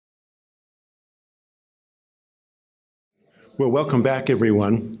Well, welcome back,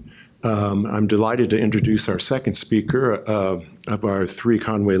 everyone. I'm delighted to introduce our second speaker of our 3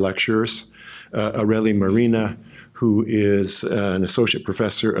 Conway Lectures, Areli Marina, who is an associate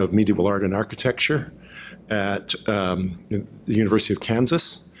professor of medieval art and architecture at the University of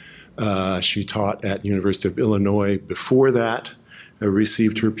Kansas. She taught at the University of Illinois before that,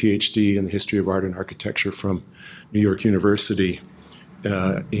 received her PhD in the history of art and architecture from New York University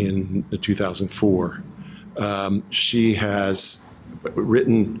in 2004. She has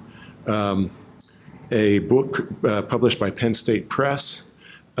written a book published by Penn State Press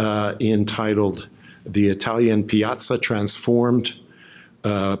entitled The Italian Piazza Transformed,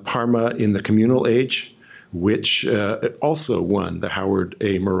 Parma in the Communal Age, which also won the Howard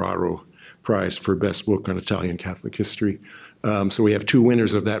A. Muraro Prize for Best Book on Italian Catholic History. So we have 2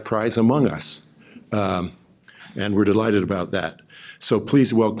 winners of that prize among us, and we're delighted about that. So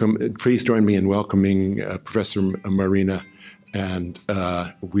please join me in welcoming Professor Marina, and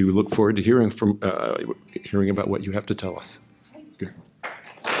we look forward to hearing about what you have to tell us. Good.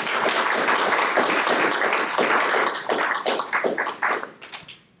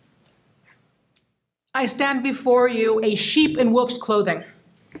 I stand before you a sheep in wolf's clothing.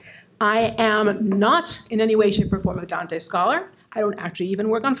 I am not in any way, shape, or form a Dante scholar. I don't actually even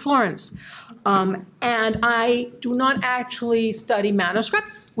work on Florence. And I do not actually study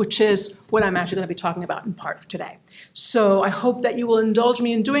manuscripts, which is what I'm actually going to be talking about in part for today. So I hope that you will indulge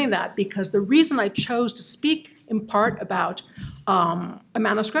me in doing that, because the reason I chose to speak in part about a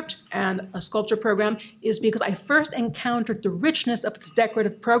manuscript and a sculpture program is because I first encountered the richness of its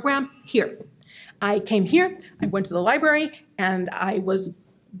decorative program here. I came here, I went to the library, and I was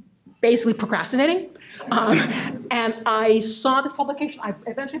basically procrastinating. And I saw this publication. I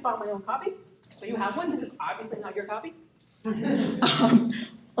eventually bought my own copy. So you have one. This is obviously not your copy.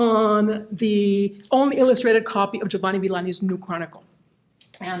 On the only illustrated copy of Giovanni Villani's New Chronicle.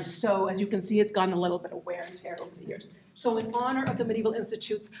 And so, as you can see, it's gotten a little bit of wear and tear over the years. So in honor of the Medieval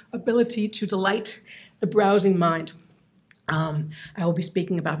Institute's ability to delight the browsing mind, I will be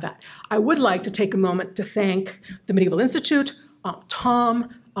speaking about that. I would like to take a moment to thank the Medieval Institute,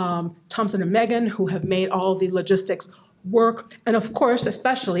 Tom, Thompson and Megan, who have made all the logistics work, and of course,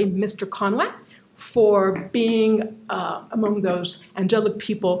 especially Mr. Conway, for being among those angelic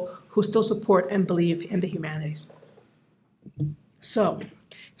people who still support and believe in the humanities. So,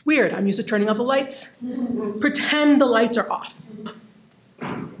 it's weird. I'm used to turning off the lights. Pretend the lights are off.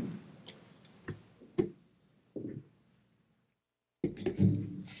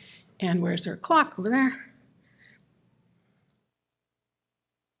 And where's their clock? Over there.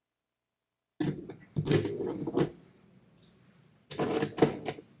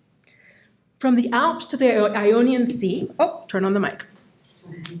 From the Alps to the Ionian Sea, oh, turn on the mic.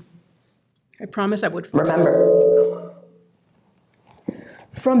 I promise I would remember.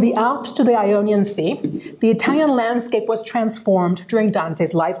 From the Alps to the Ionian Sea, the Italian landscape was transformed during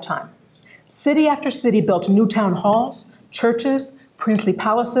Dante's lifetime. City after city built new town halls, churches, princely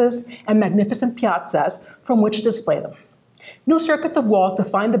palaces, and magnificent piazzas from which to display them. New circuits of walls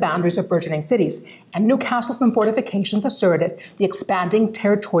defined the boundaries of burgeoning cities, and new castles and fortifications asserted the expanding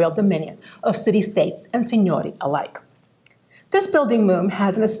territorial dominion of city-states and signori alike. This building boom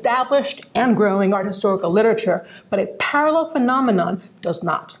has an established and growing art historical literature, but a parallel phenomenon does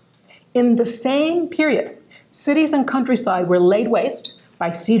not. In the same period, cities and countryside were laid waste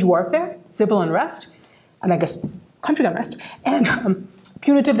by siege warfare, civil unrest, and I guess country unrest, and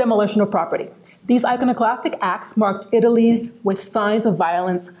punitive demolition of property. These iconoclastic acts marked Italy with signs of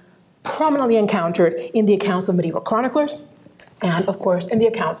violence prominently encountered in the accounts of medieval chroniclers and, of course, in the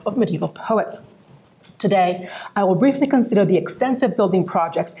accounts of medieval poets. Today, I will briefly consider the extensive building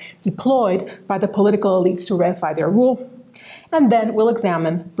projects deployed by the political elites to ratify their rule, and then we'll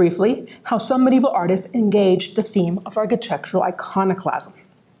examine, briefly, how some medieval artists engaged the theme of architectural iconoclasm.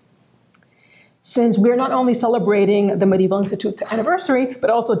 Since we're not only celebrating the Medieval Institute's anniversary,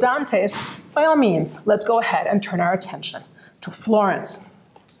 but also Dante's, by all means, let's go ahead and turn our attention to Florence.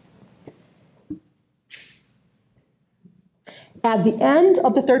 At the end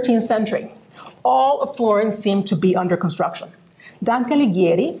of the 13th century, all of Florence seemed to be under construction. Dante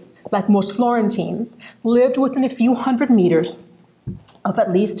Alighieri, like most Florentines, lived within a few hundred meters of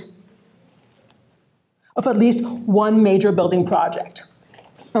at least one major building project.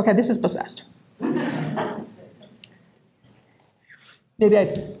 Okay, this is possessed. Maybe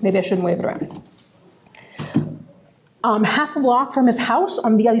I shouldn't wave it around. Half a block from his house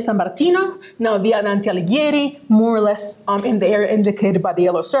on Via di San Martino, now Via Dante Alighieri, more or less in the area indicated by the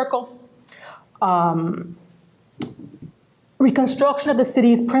yellow circle, Reconstruction of the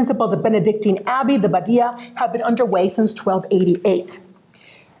city's principal, the Benedictine Abbey, the Badia, have been underway since 1288.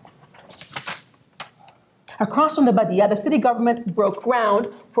 Across from the Badia, the city government broke ground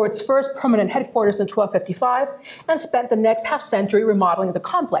for its first permanent headquarters in 1255 and spent the next half-century remodeling the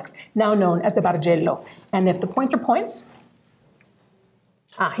complex, now known as the Bargello. And if the pointer points,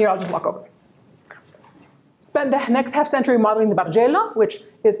 here I'll just walk over. Spent the next half-century remodeling the Bargello, which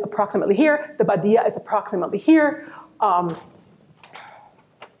is approximately here. The Badia is approximately here.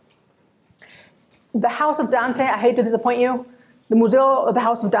 The House of Dante, I hate to disappoint you. The Museo of the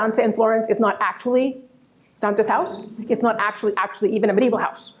House of Dante in Florence is not actually Dante's house. It's not actually even a medieval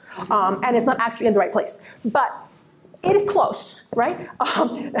house. And it's not actually in the right place. But it is close, right?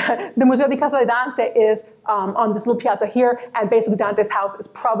 The Museo di Casa di Dante is on this little piazza here, and basically Dante's house is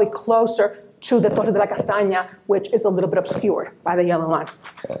probably closer to the Torre della Castagna, which is a little bit obscured by the yellow line.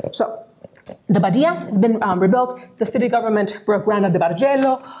 So the Badia has been rebuilt. The city government broke ground at the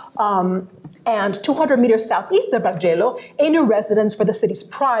Bargello, and 200 meters southeast of Bargello, a new residence for the city's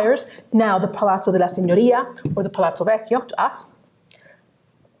priors, now the Palazzo della Signoria, or the Palazzo Vecchio to us.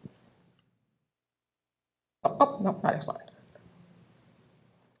 Oh, no, not excellent.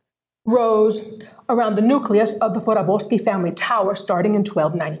 Rose around the nucleus of the Foraboschi family tower starting in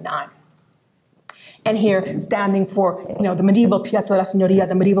 1299. And here, standing for the medieval Piazza della Signoria,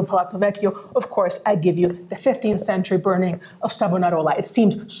 the medieval Palazzo Vecchio, of course, I give you the 15th century burning of Savonarola. It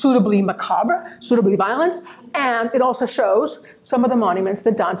seemed suitably macabre, suitably violent, and it also shows some of the monuments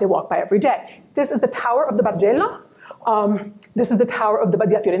that Dante walked by every day. This is the tower of the Bargello. This is the tower of the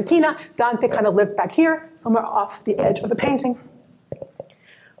Badia Fiorentina. Dante kind of lived back here, somewhere off the edge of the painting.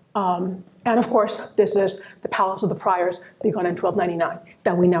 And of course, this is the Palace of the Priors, begun in 1299,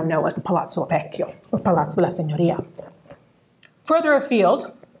 that we now know as the Palazzo Vecchio, or Palazzo della Signoria. Further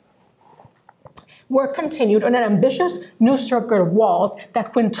afield, work continued on an ambitious new circuit of walls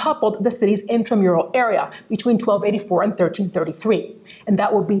that quintupled the city's intramural area between 1284 and 1333. And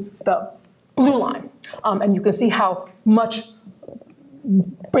that would be the blue line. And you can see how much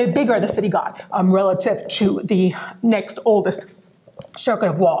bigger the city got relative to the next oldest circuit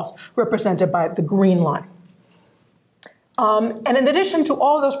of walls, represented by the green line. And in addition to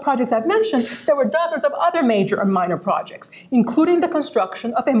all those projects I've mentioned, there were dozens of other major and minor projects, including the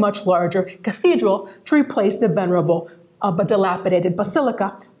construction of a much larger cathedral to replace the venerable but dilapidated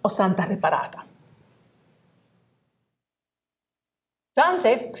Basilica of Santa Reparata.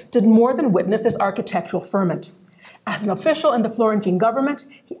 Dante did more than witness this architectural ferment. As an official in the Florentine government,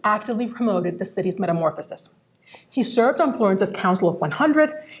 he actively promoted the city's metamorphosis. He served on Florence's Council of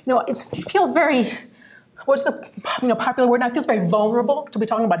 100. It feels very, what's the popular word now? It feels very vulnerable to be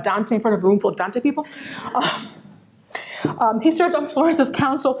talking about Dante in front of a room full of Dante people. He served on Florence's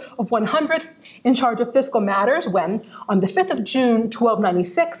Council of 100 in charge of fiscal matters when, on the 5th of June,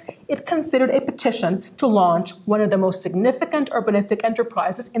 1296, it considered a petition to launch one of the most significant urbanistic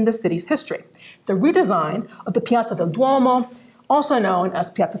enterprises in the city's history, the redesign of the Piazza del Duomo, also known as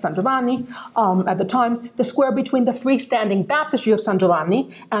Piazza San Giovanni, at the time, the square between the freestanding baptistry of San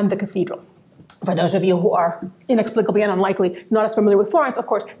Giovanni and the cathedral. For those of you who are inexplicably and unlikely not as familiar with Florence, of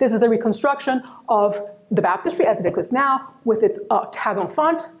course, this is a reconstruction of the baptistry as it exists now with its octagon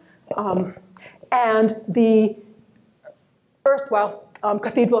font and the erstwhile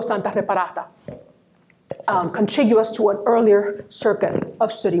Cathedral of Santa Reparata, contiguous to an earlier circuit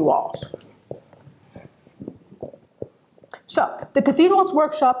of city walls. So the cathedral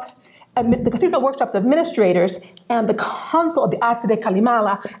workshops administrators and the council of the Arte de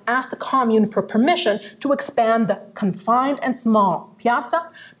Calimala asked the commune for permission to expand the confined and small piazza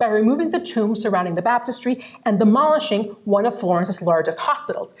by removing the tombs surrounding the baptistry and demolishing one of Florence's largest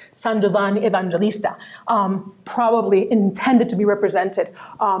hospitals, San Giovanni Evangelista, probably intended to be represented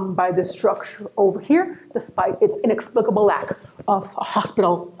by this structure over here, despite its inexplicable lack of a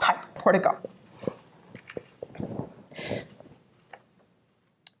hospital-type portico.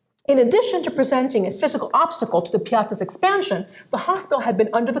 In addition to presenting a physical obstacle to the piazza's expansion, the hospital had been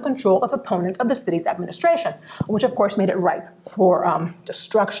under the control of opponents of the city's administration, which of course made it ripe for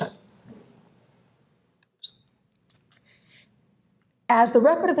destruction. As the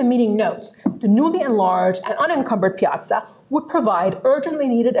record of the meeting notes, the newly enlarged and unencumbered piazza would provide urgently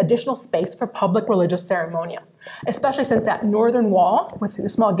needed additional space for public religious ceremonial, especially since that northern wall with a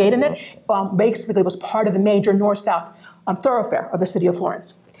small gate in it basically was part of the major north-south thoroughfare of the city of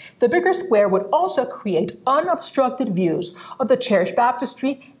Florence. The bigger square would also create unobstructed views of the cherished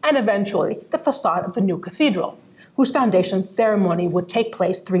baptistry and eventually the facade of the new cathedral, whose foundation ceremony would take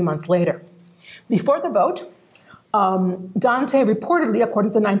place 3 months later. Before the vote, Dante reportedly,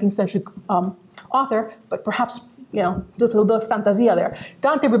 according to the 19th century author, but perhaps just a little bit of fantasia there.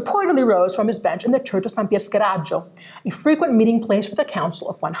 Dante reportedly rose from his bench in the church of San Pierscaraggio, a frequent meeting place for the Council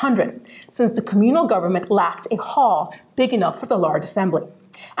of 100, since the communal government lacked a hall big enough for the large assembly,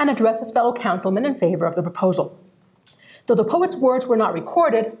 and addressed his fellow councilmen in favor of the proposal. Though the poet's words were not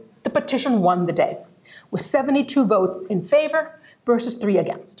recorded, the petition won the day, with 72 votes in favor versus 3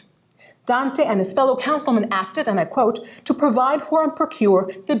 against. Dante and his fellow councilmen acted, and I quote, to provide for and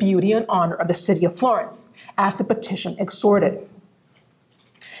procure the beauty and honor of the city of Florence, as the petition exhorted.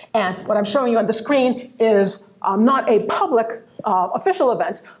 And what I'm showing you on the screen is not a public official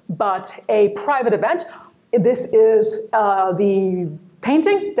event, but a private event. This is the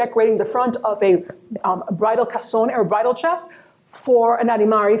painting decorating the front of a bridal cassone or bridal chest for an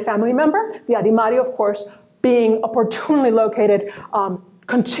Adimari family member. The Adimari, of course, being opportunely located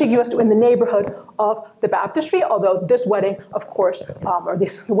contiguous to in the neighborhood of the baptistry, although this wedding, of course, or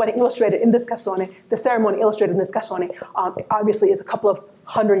this wedding illustrated in this cassone, the ceremony illustrated in this cassone, obviously is a couple of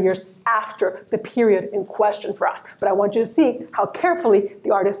 100 years after the period in question for us. But I want you to see how carefully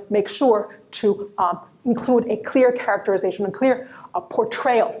the artist makes sure to include a clear characterization, a clear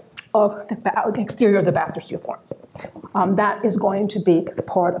portrayal of the exterior of the baptistry of Florence. That is going to be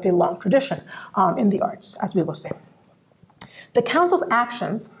part of a long tradition in the arts, as we will see. The council's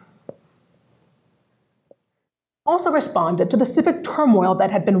actions also responded to the civic turmoil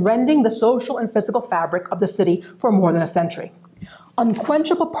that had been rending the social and physical fabric of the city for more than a century.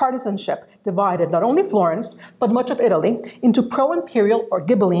 Unquenchable partisanship divided not only Florence, but much of Italy into pro-imperial or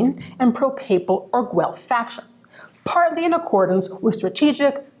Ghibelline and pro-papal or Guelph factions, partly in accordance with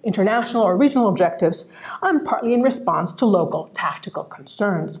strategic, international, or regional objectives, and partly in response to local tactical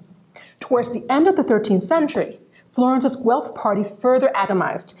concerns. Towards the end of the 13th century, Florence's Guelph party further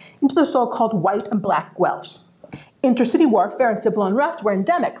atomized into the so-called white and black Guelphs. Intercity warfare and civil unrest were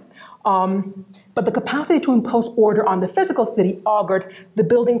endemic, but the capacity to impose order on the physical city augured the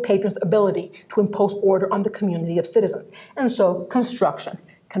building patron's ability to impose order on the community of citizens. And so construction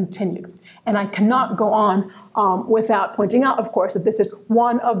continued. And I cannot go on without pointing out, of course, that this is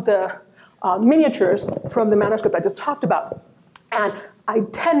one of the miniatures from the manuscript I just talked about. And I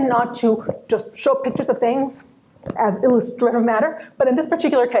tend not to just show pictures of things as illustrative matter, but in this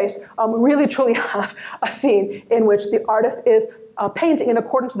particular case, we really truly have a scene in which the artist is painting in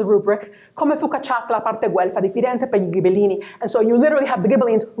accordance to the rubric, come fu cacciata la parte guelfa di Firenze per gli Ghibellini. And so you literally have the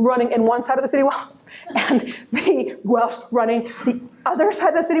Ghibellines running in one side of the city walls and the Guelphs running the other side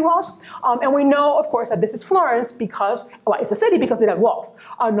of the city walls. And we know, of course, that this is Florence because, well, it's a city because it has walls.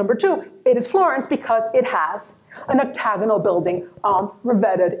 Number two, it is Florence because it has an octagonal building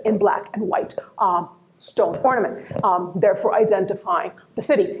revetted in black and white stone ornament, therefore identifying the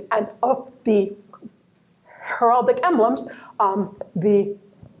city. And of the heraldic emblems, the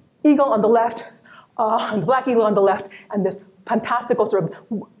eagle on the left, and the black eagle on the left, and this fantastical sort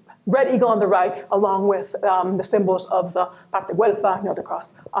of red eagle on the right, along with the symbols of the parte guelfa, the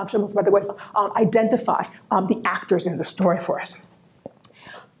cross symbols of parte guelfa, identify the actors in the story for us.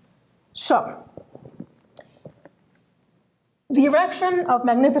 So, the erection of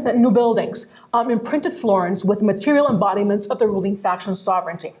magnificent new buildings imprinted Florence with material embodiments of the ruling faction's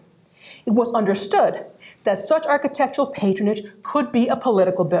sovereignty. It was understood that such architectural patronage could be a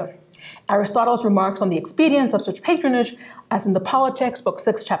political boon. Aristotle's remarks on the expedience of such patronage, as in the Politics, Book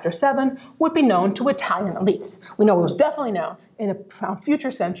 6, Chapter 7, would be known to Italian elites. We know it was definitely known in a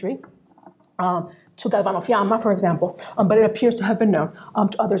future century, to Galvano Fiamma, for example, but it appears to have been known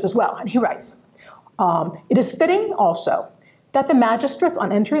to others as well. And he writes, it is fitting also that the magistrates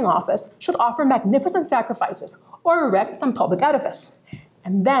on entering office should offer magnificent sacrifices or erect some public edifice.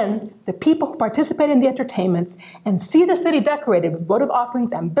 And then the people who participate in the entertainments and see the city decorated with votive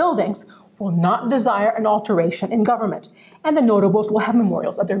offerings and buildings will not desire an alteration in government, and the notables will have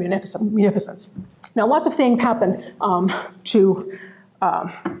memorials of their munificence. Now, lots of things happen to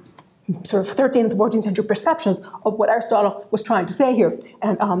sort of 13th and 14th century perceptions of what Aristotle was trying to say here.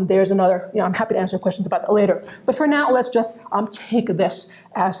 And there's another, I'm happy to answer questions about that later. But for now, let's just take this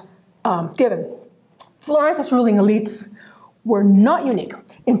as given. Florence's ruling elites were not unique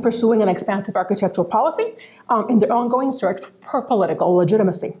in pursuing an expansive architectural policy in their ongoing search for political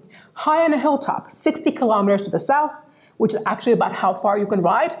legitimacy. High on a hilltop, 60 kilometers to the south, which is actually about how far you can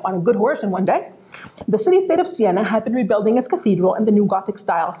ride on a good horse in one day, the city-state of Siena had been rebuilding its cathedral in the New Gothic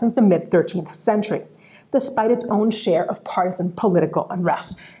style since the mid-13th century, despite its own share of partisan political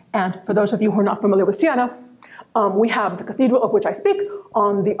unrest. And for those of you who are not familiar with Siena, we have the cathedral of which I speak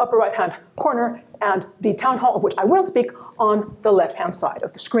on the upper right-hand corner and the town hall of which I will speak on the left-hand side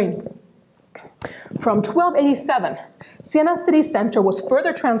of the screen. From 1287, Siena city center was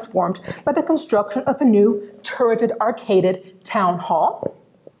further transformed by the construction of a new turreted arcaded town hall.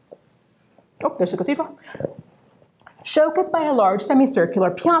 Oh, there's a cathedral. Showcased by a large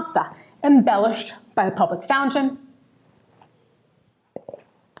semicircular piazza, embellished by a public fountain,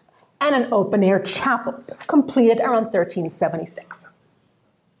 and an open-air chapel, completed around 1376.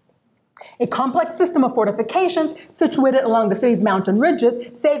 A complex system of fortifications situated along the city's mountain ridges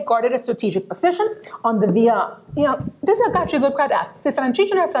safeguarded a strategic position on the via, this is actually a good crowd to ask, is it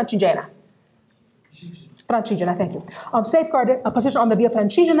Francigena or Francigena? Francigena, thank you. Safeguarded a position on the via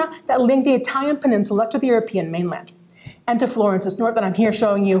Francigena that linked the Italian peninsula to the European mainland. And to Florence's north, and I'm here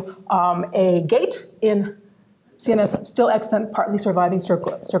showing you a gate in Siena's still extant, partly surviving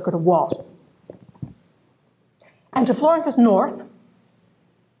circuit of walls. And to Florence's north,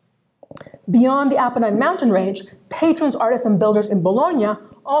 beyond the Apennine mountain range, patrons, artists, and builders in Bologna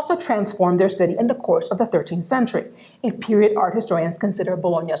also transformed their city in the course of the 13th century, a period art historians consider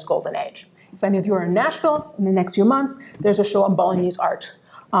Bologna's golden age. If any of you are in Nashville in the next few months, there's a show on Bolognese art.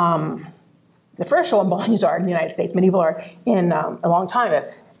 The first show on Bolognese art in the United States, medieval art, in a long time,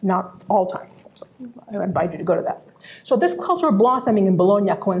 if not all time. So I invite you to go to that. So this cultural blossoming in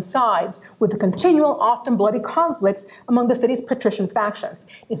Bologna coincides with the continual, often bloody conflicts among the city's patrician factions,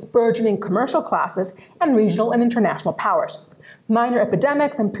 its burgeoning commercial classes, and regional and international powers. Minor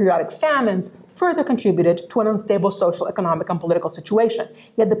epidemics and periodic famines further contributed to an unstable social, economic, and political situation,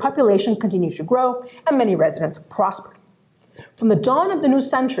 yet the population continued to grow and many residents prospered. From the dawn of the new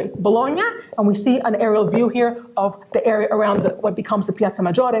century, Bologna, and we see an aerial view here of the area around what becomes the Piazza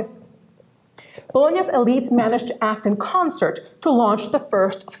Maggiore, Bologna's elites managed to act in concert to launch the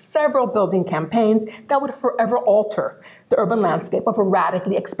first of several building campaigns that would forever alter the urban landscape of a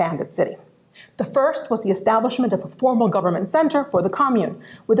radically expanded city. The first was the establishment of a formal government center for the commune,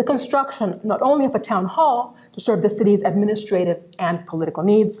 with the construction not only of a town hall to serve the city's administrative and political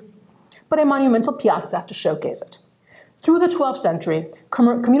needs, but a monumental piazza to showcase it. Through the 12th century,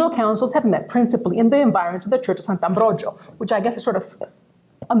 communal councils have met principally in the environs of the Church of Sant'Ambrogio, which I guess is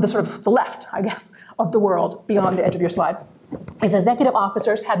on the left, I guess, of the world beyond the edge of your slide. Its executive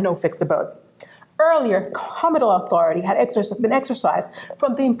officers had no fixed abode. Earlier, comital authority had been exercised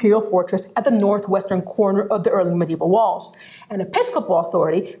from the imperial fortress at the northwestern corner of the early medieval walls, and episcopal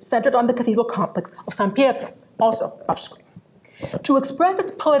authority centered on the cathedral complex of San Pietro, also off screen. To express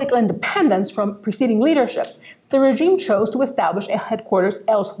its political independence from preceding leadership, the regime chose to establish a headquarters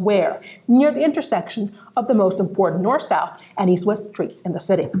elsewhere, near the intersection of the most important north-south and east-west streets in the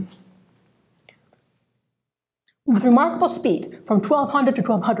city. With remarkable speed, from 1200 to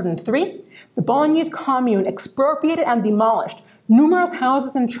 1203, the Bolognese commune expropriated and demolished numerous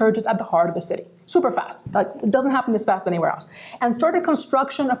houses and churches at the heart of the city. Super fast, it doesn't happen this fast anywhere else. And started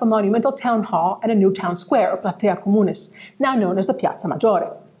construction of a monumental town hall and a new town square, or Platea Communis, now known as the Piazza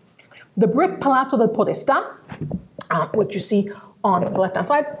Maggiore. The brick Palazzo del Podestà, which you see on the left-hand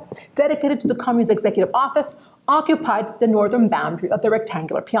side, dedicated to the commune's executive office, occupied the northern boundary of the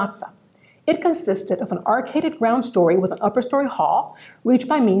rectangular piazza. It consisted of an arcaded ground story with an upper story hall, reached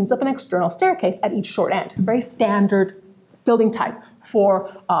by means of an external staircase at each short end. Very standard building type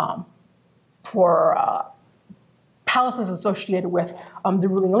for palaces associated with the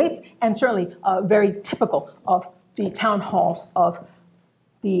ruling elites, and certainly very typical of the town halls of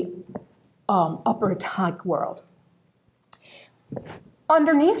the upper Italic world.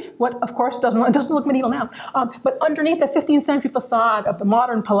 Underneath, what of course doesn't look medieval now, but underneath the 15th century facade of the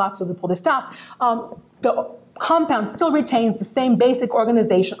modern Palazzo del Podestà, the compound still retains the same basic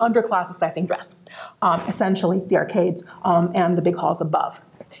organization under classicizing dress, essentially the arcades and the big halls above.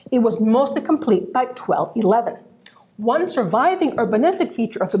 It was mostly complete by 1211. One surviving urbanistic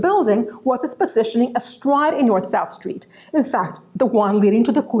feature of the building was its positioning astride a north-south street, in fact, the one leading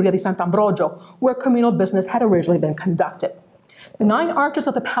to the Curia di Sant'Ambrogio, where communal business had originally been conducted. The 9 arches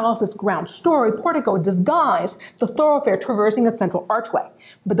of the palace's ground story portico disguised the thoroughfare traversing a central archway,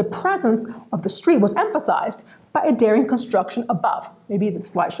 but the presence of the street was emphasized by a daring construction above. Maybe the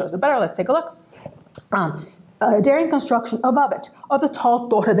slide shows it better, let's take a look. A daring construction above it of the tall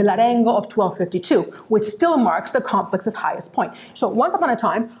Torre dell'Arengo of 1252, which still marks the complex's highest point. So once upon a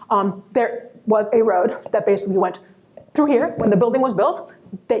time, there was a road that basically went through here when the building was built,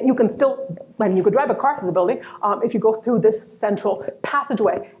 that you can still, and you could drive a car through the building if you go through this central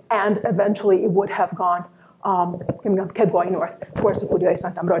passageway, and eventually it would have gone, kept going north towards the Curia di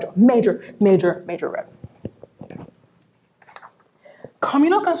Sant'Ambrogio. Major road.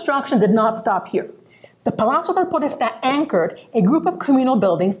 Communal construction did not stop here. The Palazzo del Podestà anchored a group of communal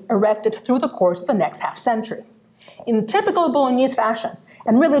buildings erected through the course of the next half-century. In typical Bolognese fashion,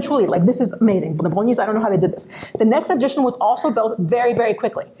 And really, truly, like, this is amazing. The Bolognese, I don't know how they did this. The next addition was also built very, very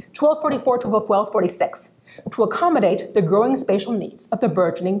quickly, 1244 to 1246, to accommodate the growing spatial needs of the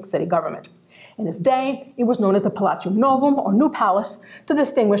burgeoning city government. In its day, it was known as the Palatium Novum, or New Palace, to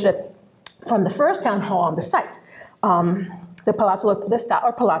distinguish it from the first town hall on the site, the Palazzo del Podestà,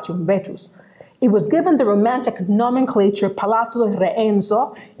 or Palatium Vetus. It was given the romantic nomenclature Palazzo del Re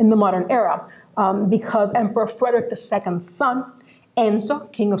Enzo in the modern era, because Emperor Frederick II's son,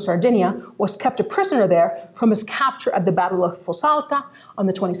 Enzo, king of Sardinia, was kept a prisoner there from his capture at the Battle of Fossalta on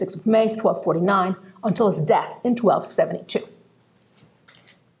the 26th of May, 1249, until his death in 1272.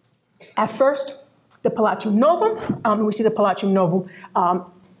 At first, the Palatium Novum, we see the Palatium Novum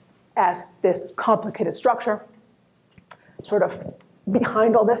as this complicated structure, sort of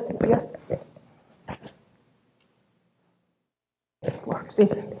behind all this, I guess. See,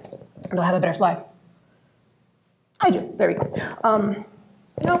 do I have a better slide? I do, there we go.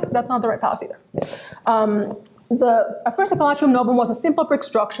 No, that's not the right palace either. At first, the Palatium Novum was a simple brick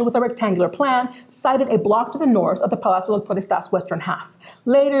structure with a rectangular plan, sited a block to the north of the Palazzo del Podestà's western half.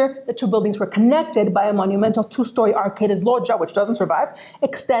 Later, the two buildings were connected by a monumental two-story arcaded loggia, which doesn't survive,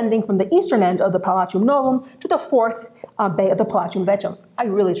 extending from the eastern end of the Palatium Novum to the fourth bay of the Palatium Vetum. I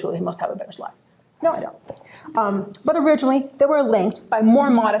really, truly must have a better slide. No, I don't. But originally, they were linked by more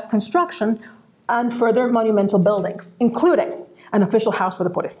modest construction and further monumental buildings, including an official house for the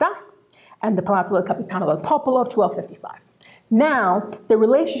Podestà and the Palazzo del Capitano del Popolo of 1255. Now, the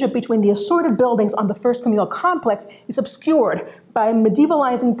relationship between the assorted buildings on the first communal complex is obscured by a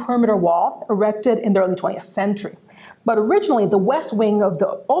medievalizing perimeter wall erected in the early 20th century. But originally, the west wing of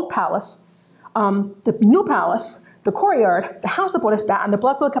the old palace, the new palace, the courtyard, the House of Podestà, and the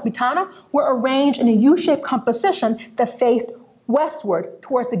Palazzo del Capitano were arranged in a U-shaped composition that faced westward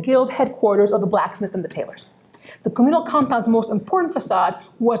towards the guild headquarters of the blacksmiths and the tailors. The communal compound's most important facade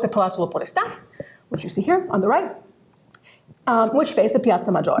was the Palazzo del Podestà, which you see here on the right, which faced the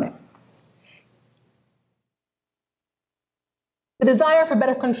Piazza Maggiore. The desire for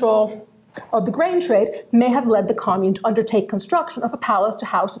better control of the grain trade may have led the commune to undertake construction of a palace to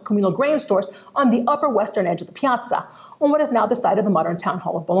house the communal grain stores on the upper western edge of the piazza, on what is now the site of the modern town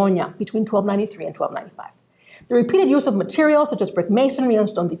hall of Bologna, between 1293 and 1295. The repeated use of materials such as brick masonry and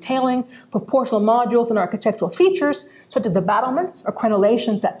stone detailing, proportional modules, and architectural features, such as the battlements or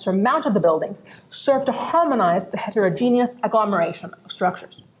crenellations that surmounted the buildings, served to harmonize the heterogeneous agglomeration of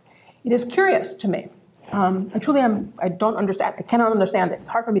structures. It is curious to me, I don't understand, I cannot understand it, it's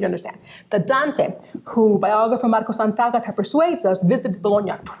hard for me to understand, that Dante, who biographer Marco Sant'Agata persuades us visited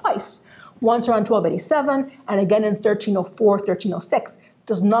Bologna twice, once around 1287 and again in 1304, 1306,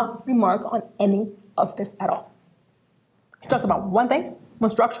 does not remark on any of this at all. He talks about one thing, one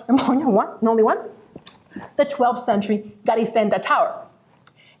structure in Bologna, one, and only one, the 12th century Garisenda Tower.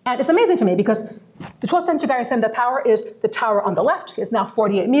 And it's amazing to me because the 12th century Garisenda Tower is the tower on the left. It's now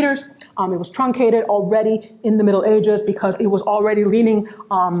 48 meters. It was truncated already in the Middle Ages because it was already leaning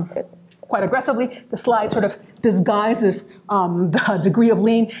quite aggressively. The slide sort of disguises the degree of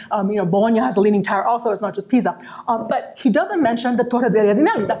lean. Bologna has a leaning tower also, it's not just Pisa. But he doesn't mention the Torre degli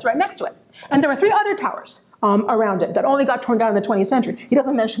Asinelli, that's right next to it. And there were three other towers around it that only got torn down in the 20th century. He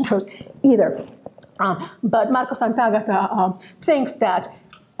doesn't mention those either. But Marco Sant'Agata thinks that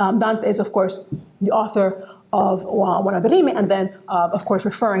Dante is, of course, the author of one of the Rime, and then, of course,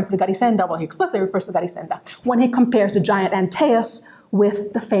 referring to the Garisenda, well, he explicitly refers to the Garisenda, when he compares the giant Antaeus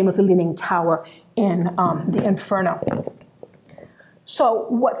with the famously leaning tower in the Inferno. So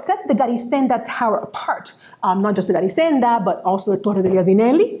what sets the Garisenda Tower apart, not just the Garisenda, but also the Torre degli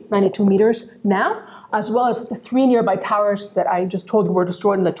Asinelli, 92 meters now, as well as the three nearby towers that I just told you were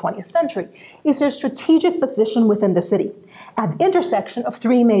destroyed in the 20th century, is their strategic position within the city, at the intersection of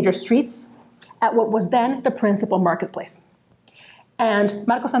three major streets, at what was then the principal marketplace. And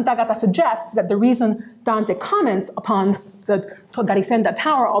Marco Sant'Agata suggests that the reason Dante comments upon the Garisenda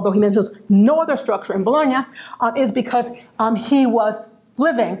Tower, although he mentions no other structure in Bologna, is because he was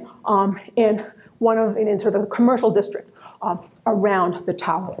living in sort of the commercial district around the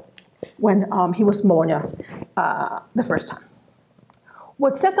tower when he was in Bologna the first time.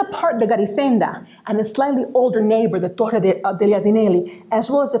 What sets apart the Garisenda and its slightly older neighbor, the Torre degli Asinelli,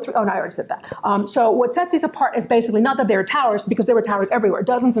 as well as the three, oh no, I already said that. So what sets these apart is basically not that there are towers, because there were towers everywhere,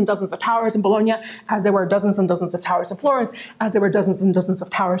 dozens and dozens of towers in Bologna, as there were dozens and dozens of towers in Florence, as there were dozens and dozens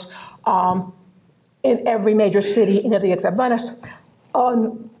of towers in every major city in Italy except Venice.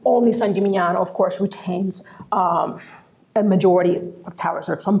 Only San Gimignano, of course, retains a majority of towers,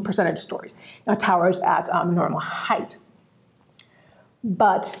 or some percentage of stories, towers at normal height.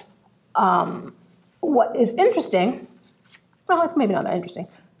 But what is interesting, well, it's maybe not that interesting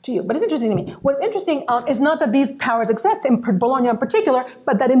to you, but it's interesting to me. What is interesting is not that these towers exist in Bologna in particular,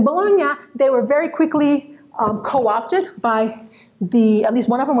 but that in Bologna, they were very quickly co-opted by at least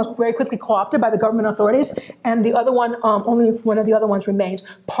one of them was very quickly co-opted by the government authorities, and the other one, only one of the other ones remained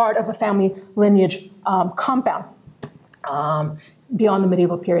part of a family lineage compound beyond the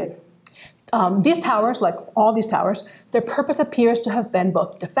medieval period. These towers, like all these towers, their purpose appears to have been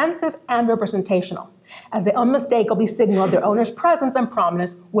both defensive and representational, as they unmistakably signaled their owner's presence and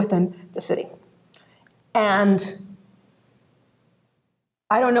prominence within the city. And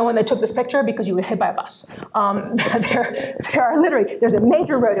I don't know when they took this picture because you were hit by a bus. There are literally, there's a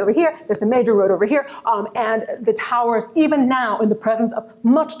major road over here, there's a major road over here, and the towers, even now in the presence of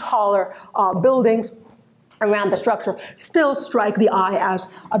much taller buildings around the structure, still strike the eye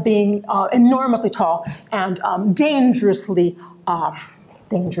as being enormously tall and dangerously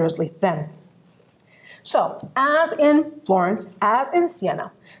thin. So, as in Florence, as in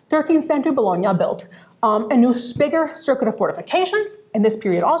Siena, 13th century Bologna built a new, bigger circuit of fortifications. In this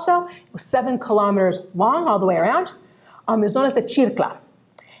period also, it was 7 kilometers long all the way around. It's known as the Circla.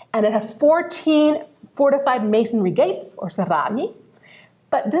 And it had 14 fortified masonry gates, or serragli.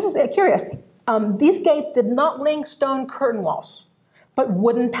 But this is curious. These gates did not link stone curtain walls, but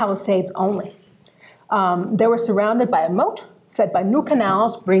wooden palisades only. They were surrounded by a moat, fed by new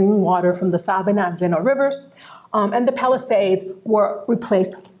canals bringing water from the Sabina and Grinnan rivers. And the palisades were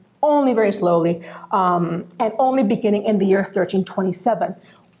replaced only very slowly, and only beginning in the year 1327,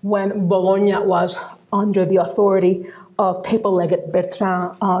 when Bologna was under the authority of papal legate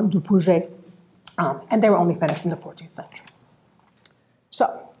Bertrand du Pouget, and they were only finished in the 14th century.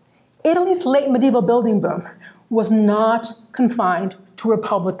 So, Italy's late medieval building boom was not confined to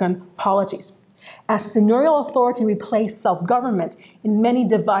republican polities. As seigneurial authority replaced self-government in many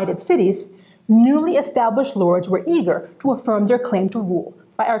divided cities, newly established lords were eager to affirm their claim to rule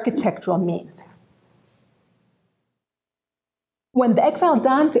by architectural means. When the exiled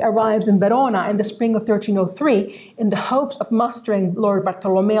Dante arrives in Verona in the spring of 1303 in the hopes of mustering Lord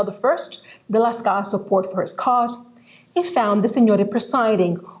Bartolomeo I de la Scala's support for his cause, he found the Signore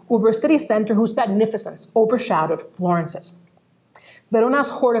presiding over a city center whose magnificence overshadowed Florence's. Verona's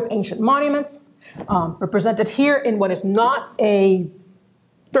hoard of ancient monuments, represented here in what is not a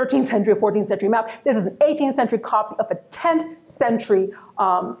 13th century or 14th century map. This is an 18th century copy of a 10th century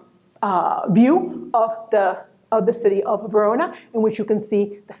view of the city of Verona, in which you can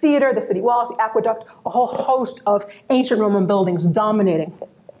see the theater, the city walls, the aqueduct, a whole host of ancient Roman buildings dominating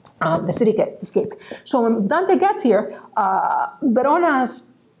the cityscape. So when Dante gets here, Verona's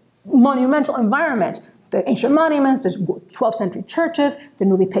monumental environment, the ancient monuments, the 12th century churches, the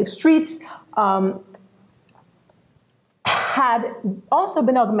newly paved streets, had also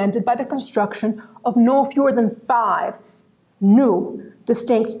been augmented by the construction of no fewer than 5 new,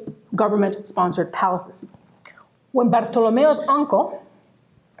 distinct government-sponsored palaces. When Bartolomeo's uncle,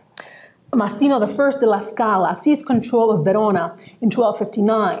 Mastino I de la Scala, seized control of Verona in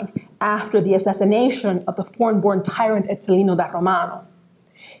 1259 after the assassination of the foreign-born tyrant Ezzelino da Romano,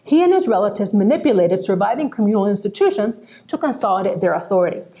 he and his relatives manipulated surviving communal institutions to consolidate their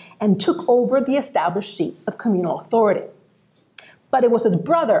authority and took over the established seats of communal authority. But it was his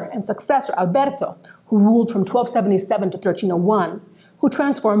brother and successor, Alberto, who ruled from 1277 to 1301, who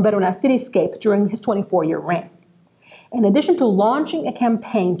transformed Verona's cityscape during his 24-year reign. In addition to launching a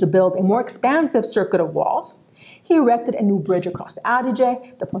campaign to build a more expansive circuit of walls, he erected a new bridge across the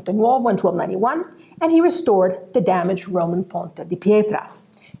Adige, the Ponte Nuovo in 1291, and he restored the damaged Roman Ponte di Pietra.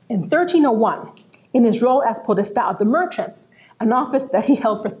 In 1301, in his role as podestà of the merchants, an office that he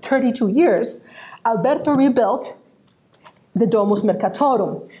held for 32 years, Alberto rebuilt the Domus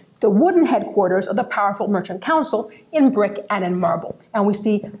Mercatorum, the wooden headquarters of the powerful merchant council, in brick and in marble. And we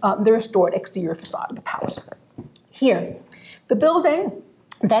see the restored exterior facade of the palace. Here, the building,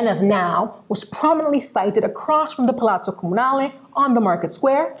 then as now, was prominently sited across from the Palazzo Comunale on the market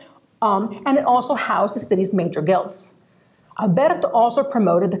square, and it also housed the city's major guilds. Alberto also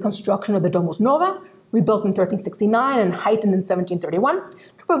promoted the construction of the Domus Nova, rebuilt in 1369 and heightened in 1731,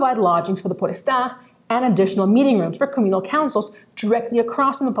 to provide lodgings for the podestà and additional meeting rooms for communal councils directly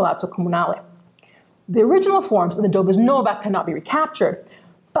across from the Palazzo Comunale. The original forms of the Domus Nova cannot be recaptured,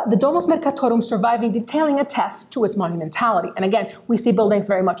 but the Domus Mercatorum surviving detailing attests to its monumentality. And again, we see buildings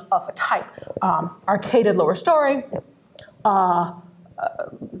very much of a type. Arcaded lower story,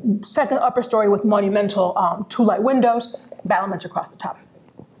 second upper story with monumental 2-light windows, battlements across the top.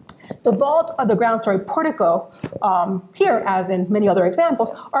 The vault of the ground story portico, here, as in many other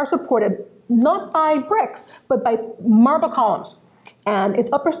examples, are supported not by bricks, but by marble columns. And its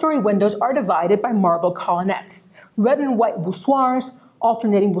upper story windows are divided by marble colonnettes. Red and white voussoirs,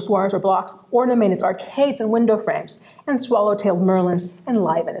 alternating voussoirs or blocks, ornament its arcades and window frames, and swallow-tailed merlins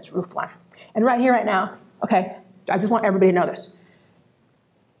enliven its roofline. And right here, right now, okay, I just want everybody to know this.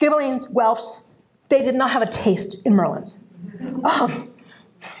 Ghibellines, Guelphs, they did not have a taste in merlins.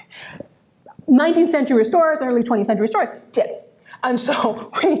 19th century restorers and early 20th century restorers did. And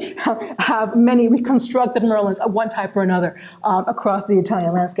so we have many reconstructed merlins of one type or another across the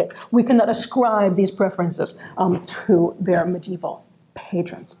Italian landscape. We cannot ascribe these preferences to their medieval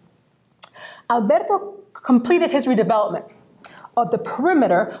patrons. Alberto completed his redevelopment of the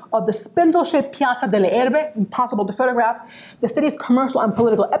perimeter of the spindle-shaped Piazza delle Erbe, impossible to photograph, the city's commercial and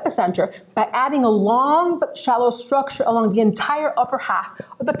political epicenter, by adding a long but shallow structure along the entire upper half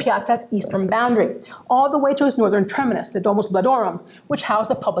of the piazza's eastern boundary, all the way to its northern terminus, the Domus Bladorum, which housed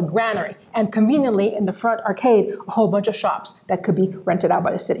a public granary, and conveniently in the front arcade, a whole bunch of shops that could be rented out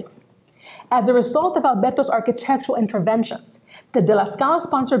by the city. As a result of Alberto's architectural interventions, the De La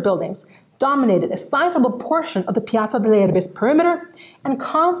Scala-sponsored buildings dominated a sizable portion of the Piazza delle Erbe's perimeter and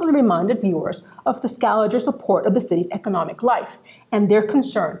constantly reminded viewers of the Scaliger support of the city's economic life and their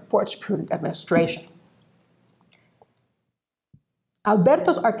concern for its prudent administration.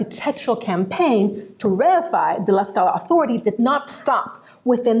 Alberto's architectural campaign to reify De La Scala authority did not stop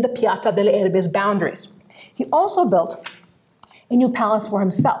within the Piazza delle Erbe's boundaries. He also built a new palace for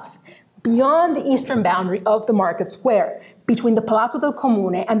himself beyond the eastern boundary of the market square, between the Palazzo del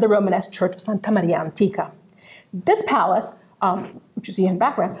Comune and the Romanesque Church of Santa Maria Antica. This palace, which you see in the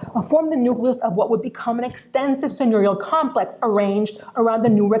background, formed the nucleus of what would become an extensive seigneurial complex arranged around the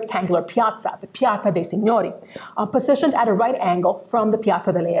new rectangular piazza, the Piazza dei Signori, positioned at a right angle from the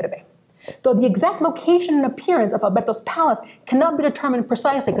Piazza delle Erbe. Though the exact location and appearance of Alberto's palace cannot be determined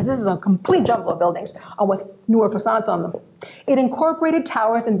precisely, because this is a complete jumble of buildings with newer facades on them, it incorporated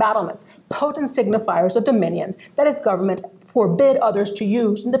towers and battlements, potent signifiers of dominion that his government forbid others to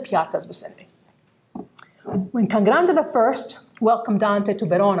use in the piazza's vicinity. When Can Grande I welcomed Dante to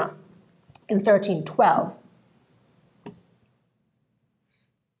Verona in 1312,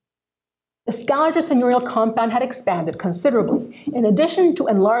 the Scaliger seigneurial compound had expanded considerably. In addition to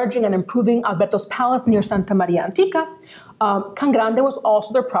enlarging and improving Alberto's palace near Santa Maria Antica, Can Grande was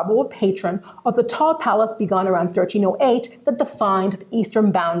also the probable patron of the tall palace begun around 1308 that defined the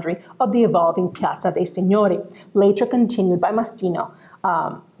eastern boundary of the evolving Piazza dei Signori, later continued by Mastino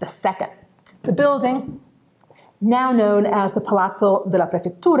II. The building, now known as the Palazzo della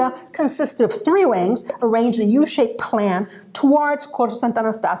Prefettura, consisted of 3 wings arranged in a U-shaped plan towards Corso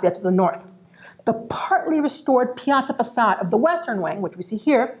Sant'Anastasia to the north. The partly restored piazza facade of the western wing, which we see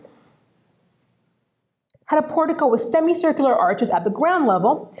here, had a portico with semicircular arches at the ground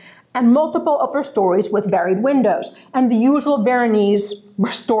level and multiple upper stories with varied windows, and the usual Veronese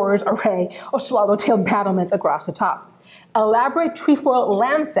restorer's array of swallow-tailed battlements across the top. Elaborate trefoil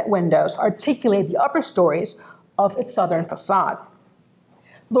lancet windows articulate the upper stories of its southern facade.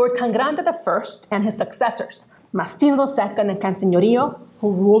 Lord Can Grande I and his successors, Mastino II and Cansignorio,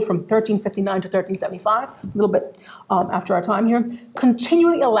 who ruled from 1359 to 1375, a little bit after our time here,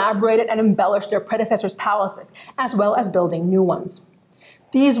 continually elaborated and embellished their predecessors' palaces, as well as building new ones.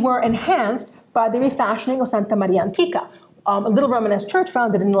 These were enhanced by the refashioning of Santa Maria Antica, a little Romanesque church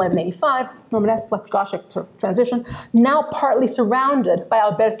founded in 1185, Romanesque Gothic transition, now partly surrounded by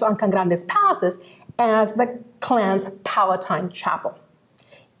Alberto and Can Grande's palaces as the clan's Palatine chapel.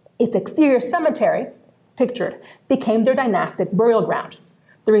 Its exterior cemetery, pictured, became their dynastic burial ground.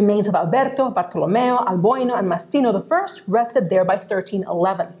 The remains of Alberto, Bartolomeo, Alboino, and Mastino I rested there by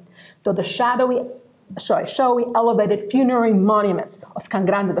 1311, though the showy elevated funerary monuments of Can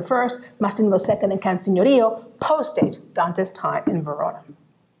Grande I, Mastino II, and Cansignorio postdate Dante's time in Verona.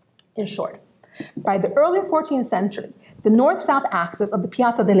 In short, by the early 14th century, the north-south axis of the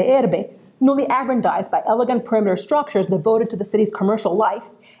Piazza delle Erbe, newly aggrandized by elegant perimeter structures devoted to the city's commercial life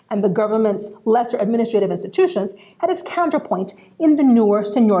and the government's lesser administrative institutions, had its counterpoint in the newer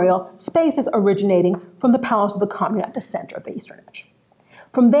seigneurial spaces originating from the Palace of the Commune at the center of the eastern edge.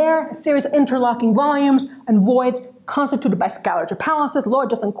 From there, a series of interlocking volumes and voids constituted by Scaliger palaces,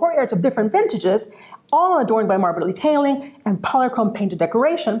 loggias, and courtyards of different vintages, all adorned by marble detailing and polychrome painted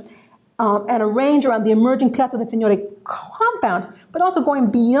decoration, and arranged around the emerging Piazza dei Signori compound, but also going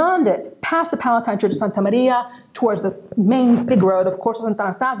beyond it, past the Palatine Church of Santa Maria, towards the main big road of Corso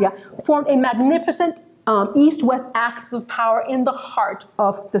Sant'Anastasia, formed a magnificent east-west axis of power in the heart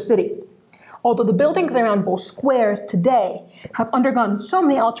of the city. Although the buildings around both squares today have undergone so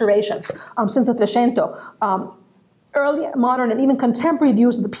many alterations since the Trecento, Early, modern, and even contemporary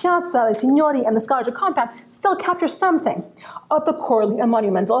views of the Piazza dei Signori and the Scala compound still capture something of the courtly and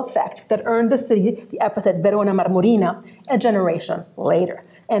monumental effect that earned the city the epithet Verona Marmorina a generation later.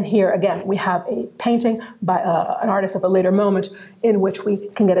 And here, again, we have a painting by an artist of a later moment in which we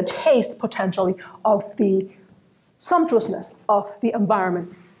can get a taste, potentially, of the sumptuousness of the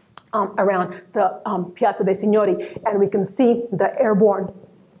environment around the Piazza dei Signori. And we can see the airborne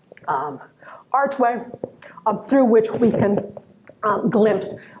archway through which we can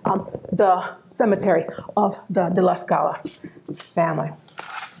glimpse the cemetery of the De La Scala family.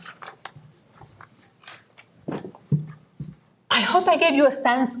 I hope I gave you a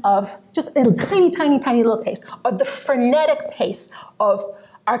sense of just a tiny, tiny, tiny little taste of the frenetic pace of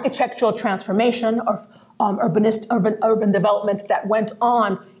architectural transformation, of urban development that went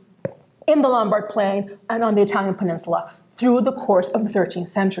on in the Lombard Plain and on the Italian peninsula through the course of the 13th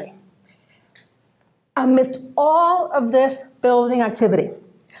century. Amidst all of this building activity,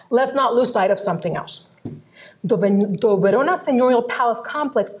 let's not lose sight of something else. The Verona Seigneurial Palace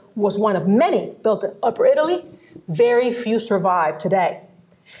complex was one of many built in Upper Italy. Very few survive today.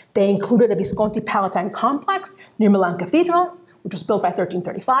 They included the Visconti Palatine complex near Milan Cathedral, which was built by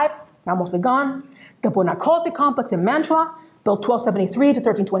 1335, now mostly gone. The Bonaccorsi complex in Mantua, built 1273 to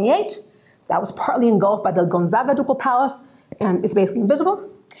 1328. That was partly engulfed by the Gonzaga Ducal Palace and is basically invisible.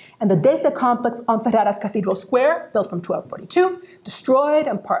 And the D'Este complex on Ferrara's Cathedral Square, built from 1242, destroyed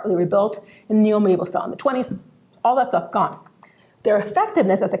and partly rebuilt in neo-medieval style in the 20s. All that stuff gone. Their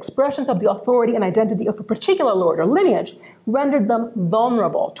effectiveness as expressions of the authority and identity of a particular lord or lineage rendered them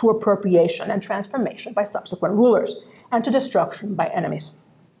vulnerable to appropriation and transformation by subsequent rulers and to destruction by enemies.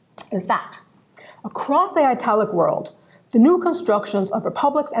 In fact, across the Italic world, the new constructions of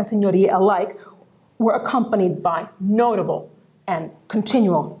republics and signorie alike were accompanied by notable and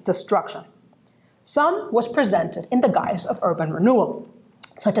continual destruction. Some was presented in the guise of urban renewal,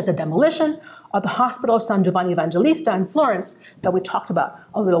 such as the demolition of the Hospital of San Giovanni Evangelista in Florence that we talked about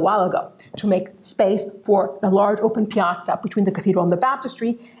a little while ago, to make space for a large open piazza between the cathedral and the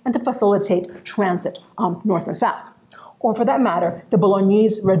baptistry and to facilitate transit north and south. Or for that matter, the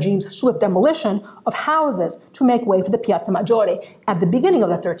Bolognese regime's swift demolition of houses to make way for the Piazza Maggiore at the beginning of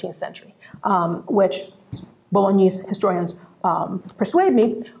the 13th century, which Bolognese historians persuade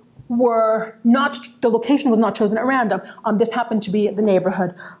me were not, the location was not chosen at random. This happened to be the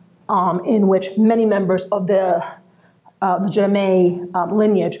neighborhood in which many members of the Germain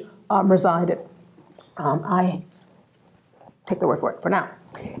lineage resided. I take the word for it for now.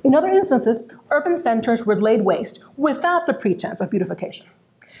 In other instances, urban centers were laid waste without the pretense of beautification,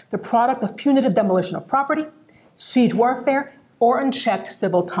 the product of punitive demolition of property, siege warfare, or unchecked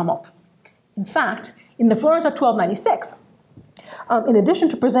civil tumult. In fact, in the Florence of 1296, in addition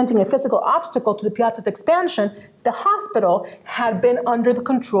to presenting a physical obstacle to the piazza's expansion, the hospital had been under the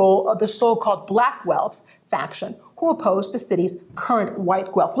control of the so-called Black Guelph faction, who opposed the city's current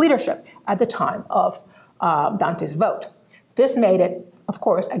white Guelph leadership at the time of Dante's vote. This made it, of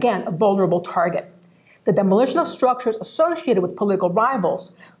course, again, a vulnerable target. The demolition of structures associated with political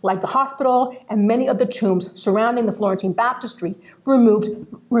rivals, like the hospital and many of the tombs surrounding the Florentine baptistry, removed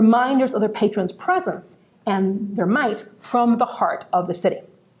reminders of their patron's presence and their might from the heart of the city.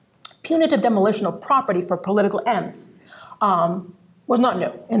 Punitive demolition of property for political ends was not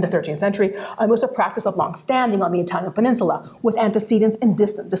new in the 13th century. It was a practice of long standing on the Italian peninsula, with antecedents in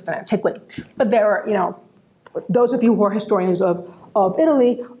distant antiquity. But there are, those of you who are historians of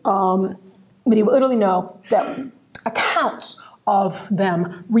Italy, medieval Italy, know that accounts of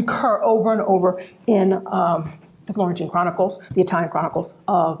them recur over and over in the Florentine chronicles, the Italian chronicles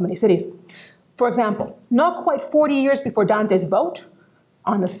of many cities. For example, not quite 40 years before Dante's vote,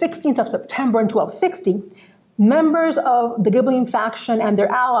 on the 16th of September in 1260, members of the Ghibelline faction and their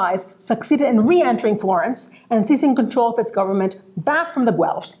allies succeeded in re-entering Florence and seizing control of its government back from the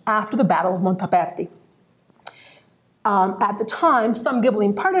Guelphs after the Battle of Montaperti. At the time, some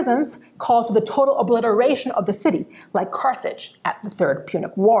Ghibelline partisans called for the total obliteration of the city, like Carthage at the Third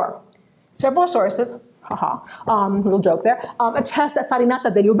Punic War. Several sources, little joke there, attest that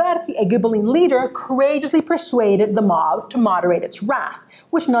Farinata degli Uberti, a Ghibelline leader, courageously persuaded the mob to moderate its wrath,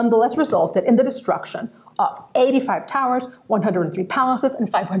 which nonetheless resulted in the destruction of 85 towers, 103 palaces, and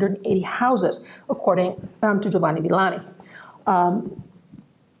 580 houses, according to Giovanni Villani.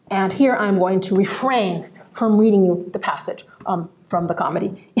 And here I'm going to refrain from reading you the passage from the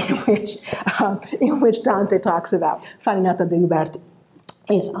comedy in which Dante talks about Farinata degli Uberti,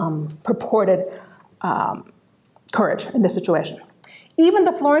 his purported courage in this situation. Even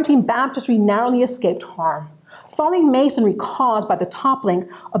the Florentine baptistry narrowly escaped harm. Falling masonry caused by the toppling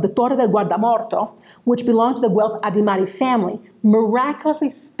of the Torre del Guardamorto, which belonged to the Guelph Adimari family, miraculously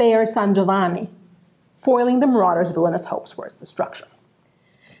spared San Giovanni, foiling the marauders' villainous hopes for its destruction.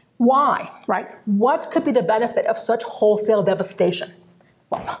 Why, right? What could be the benefit of such wholesale devastation?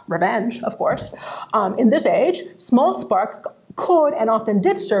 Well, revenge, of course. In this age, small sparks could and often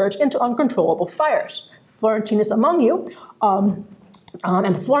did surge into uncontrollable fires. Florentines among you, and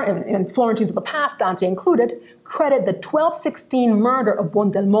Florentines of the past, Dante included, credit the 1216 murder of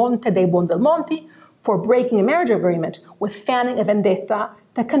Buondelmonte dei Buondelmonti for breaking a marriage agreement with fanning a vendetta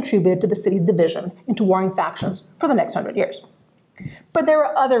that contributed to the city's division into warring factions for the next 100 years. But there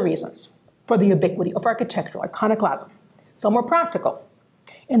are other reasons for the ubiquity of architectural iconoclasm. Some were practical.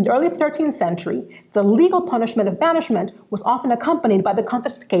 In the early 13th century, the legal punishment of banishment was often accompanied by the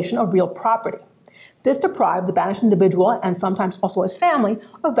confiscation of real property. This deprived the banished individual, and sometimes also his family,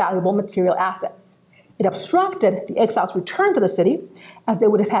 of valuable material assets. It obstructed the exiles' return to the city, as they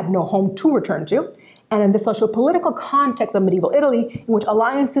would have had no home to return to, and in the socio-political context of medieval Italy, in which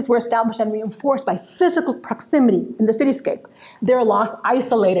alliances were established and reinforced by physical proximity in the cityscape, their loss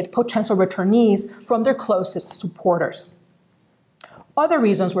isolated potential returnees from their closest supporters. Other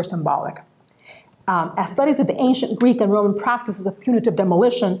reasons were symbolic. As studies of the ancient Greek and Roman practices of punitive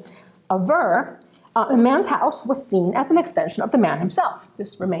demolition aver, a man's house was seen as an extension of the man himself.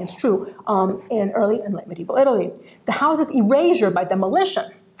 This remains true in early and late medieval Italy. The house's erasure by demolition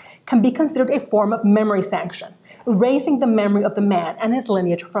can be considered a form of memory sanction, erasing the memory of the man and his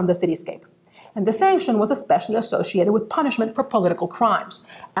lineage from the cityscape. And the sanction was especially associated with punishment for political crimes,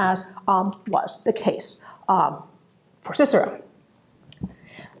 as was the case for Cicero.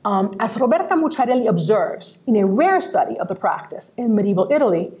 As Roberta Mucciarelli observes in a rare study of the practice in medieval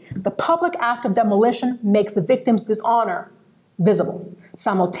Italy, the public act of demolition makes the victim's dishonor visible,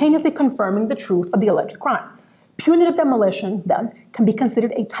 simultaneously confirming the truth of the alleged crime. Punitive demolition, then, can be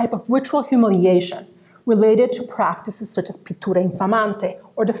considered a type of ritual humiliation related to practices such as pittura infamante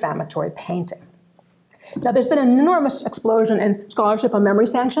or defamatory painting. Now, there's been an enormous explosion in scholarship on memory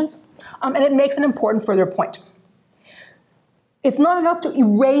sanctions, and it makes an important further point. It's not enough to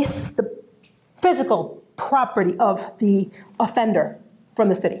erase the physical property of the offender from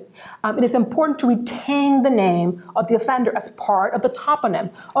the city. It is important to retain the name of the offender as part of the toponym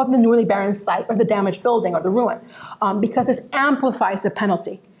of the newly barren site or the damaged building or the ruin, because this amplifies the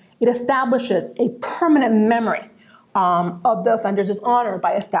penalty. It establishes a permanent memory of the offender's dishonor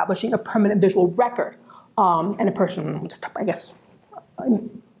by establishing a permanent visual record and a person, I guess,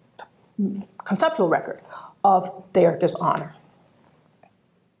 conceptual record of their dishonor.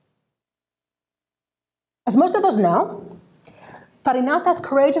 As most of us know, Farinata's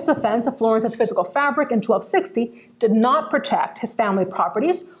courageous defense of Florence's physical fabric in 1260 did not protect his family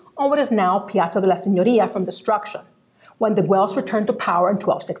properties on what is now Piazza della Signoria from destruction, when the Guelphs returned to power in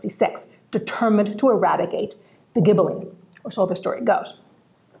 1266, determined to eradicate the Ghibellines, or so the story goes.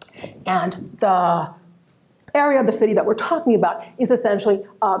 And the area of the city that we're talking about is essentially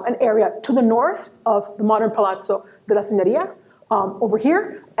an area to the north of the modern Palazzo della Signoria, over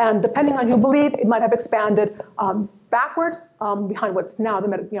here, and depending on who you believe, it might have expanded backwards behind what's now the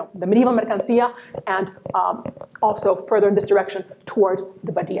medieval Mercancia, and also further in this direction towards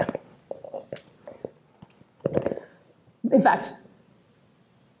the Badia. In fact,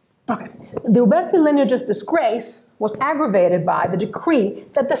 the Uberti lineage's disgrace was aggravated by the decree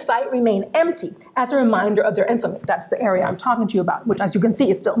that the site remain empty as a reminder of their infamy. That's the area I'm talking to you about, which, as you can see,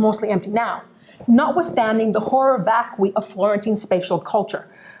 is still mostly empty now, notwithstanding the horror vacui of Florentine spatial culture,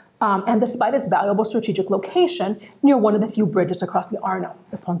 and despite its valuable strategic location near one of the few bridges across the Arno,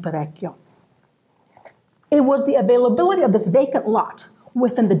 the Ponte Vecchio. It was the availability of this vacant lot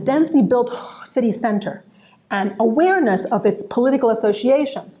within the densely built city center and awareness of its political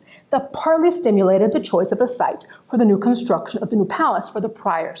associations that partly stimulated the choice of the site for the new construction of the new palace for the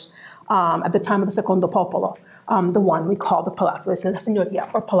priors at the time of the Secondo Popolo, the one we call the Palazzo della Signoria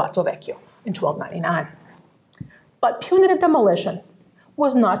or Palazzo Vecchio in 1299. But punitive demolition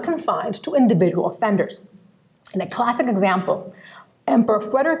was not confined to individual offenders. In a classic example, Emperor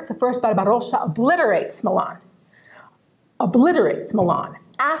Frederick I Barbarossa obliterates Milan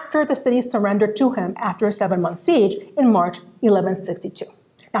after the city surrendered to him after a 7-month siege in March 1162.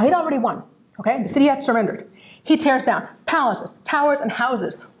 Now, he'd already won, okay? The city had surrendered. He tears down palaces, towers, and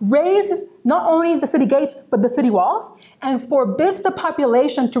houses, raises not only the city gates, but the city walls, and forbids the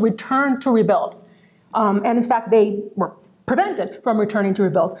population to return to rebuild. And in fact, they were prevented from returning to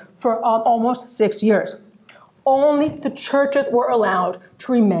rebuild for almost 6 years. Only the churches were allowed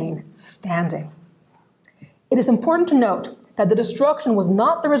to remain standing. It is important to note that the destruction was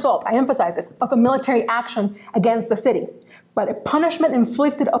not the result, I emphasize this, of a military action against the city, but a punishment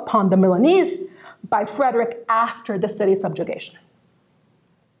inflicted upon the Milanese by Frederick after the city's subjugation.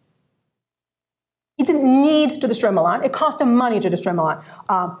 He didn't need to destroy Milan. It cost him money to destroy Milan,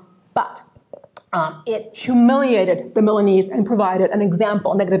 but it humiliated the Milanese and provided an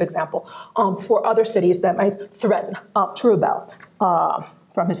example, a negative example, for other cities that might threaten to rebel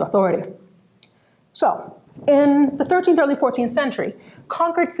from his authority. So, in the 13th, early 14th century,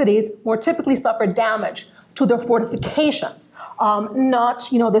 conquered cities more typically suffered damage to their fortifications, not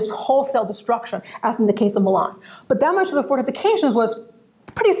this wholesale destruction as in the case of Milan. But damage to the fortifications was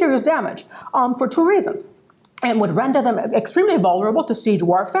pretty serious damage for two reasons. And would render them extremely vulnerable to siege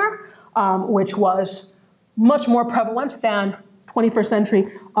warfare, which was much more prevalent than 21st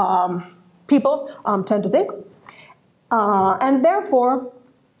century people tend to think. And therefore,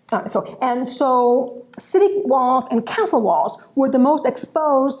 so city walls and castle walls were the most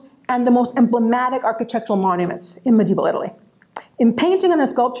exposed and the most emblematic architectural monuments in medieval Italy. In painting and in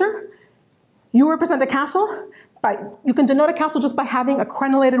sculpture, you represent a castle. You can denote a castle just by having a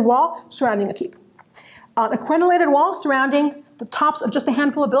crenellated wall surrounding a keep. A crenellated wall surrounding the tops of just a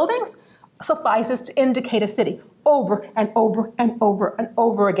handful of buildings suffices to indicate a city over and over and over and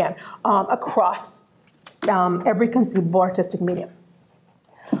over again across every conceivable artistic medium.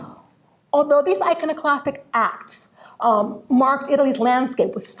 Although these iconoclastic acts marked Italy's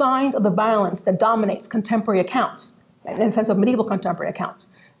landscape with signs of the violence that dominates contemporary accounts, in the sense of medieval contemporary accounts,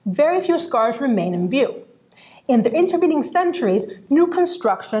 very few scars remain in view. In the intervening centuries, new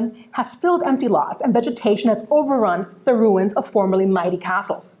construction has filled empty lots and vegetation has overrun the ruins of formerly mighty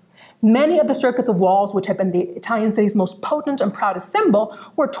castles. Many of the circuits of walls, which had been the Italian city's most potent and proudest symbol,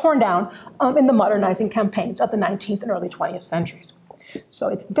 were torn down in the modernizing campaigns of the 19th and early 20th centuries. So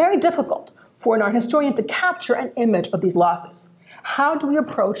it's very difficult for an art historian to capture an image of these losses. How do we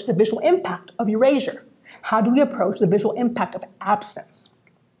approach the visual impact of erasure? How do we approach the visual impact of absence?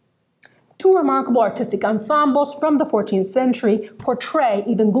 Two remarkable artistic ensembles from the 14th century portray,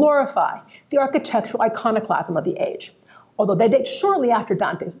 even glorify, the architectural iconoclasm of the age. Although they date shortly after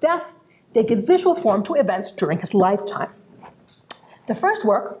Dante's death, they give visual form to events during his lifetime. The first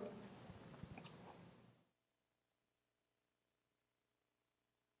work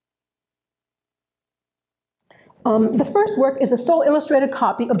is the sole illustrated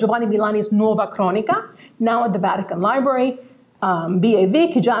copy of Giovanni Villani's Nuova Cronica, now at the Vatican Library, BAV,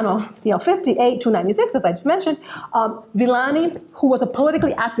 Chigiano 58-296, as I just mentioned. Villani, who was a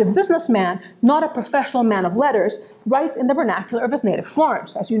politically active businessman, not a professional man of letters, writes in the vernacular of his native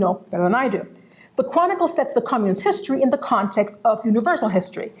Florence, as you know better than I do. The chronicle sets the commune's history in the context of universal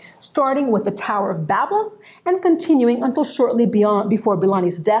history, starting with the Tower of Babel and continuing until shortly before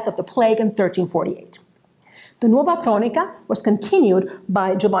Villani's death of the plague in 1348. The Nuova Cronica was continued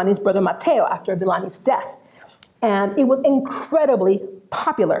by Giovanni's brother Matteo after Villani's death, and it was incredibly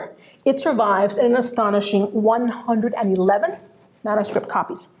popular. It survives in an astonishing 111 manuscript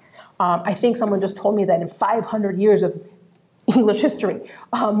copies. I think someone just told me that in 500 years of English history,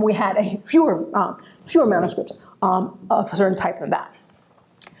 we had fewer manuscripts of a certain type than that.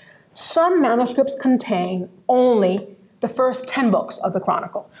 Some manuscripts contain only the first 10 books of the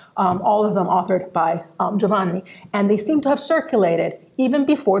Chronicle, all of them authored by Giovanni, and they seem to have circulated even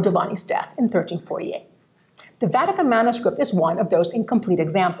before Giovanni's death in 1348. The Vatican manuscript is one of those incomplete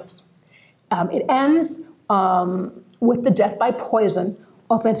examples. It ends with the death by poison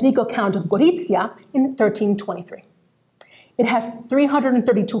of Enrico, Count of Gorizia, in 1323. It has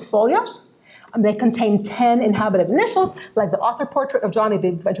 332 folios. They contain 10 inhabited initials, like the author portrait of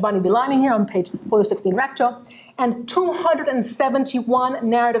Giovanni Villani here on page folio 16 recto, and 271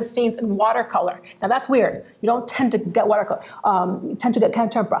 narrative scenes in watercolor. Now that's weird. You don't tend to get watercolor. You tend to get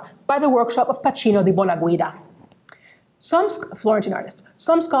Cantempra by the workshop of Pacino di Bonaguida. Some Florentine artists,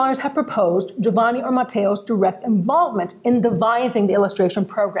 some scholars have proposed Giovanni or Matteo's direct involvement in devising the illustration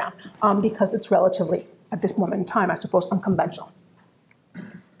program because it's relatively, at this moment in time, I suppose, unconventional.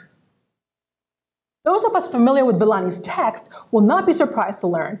 Those of us familiar with Villani's text will not be surprised to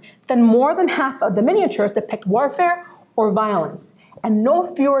learn that more than half of the miniatures depict warfare or violence, and no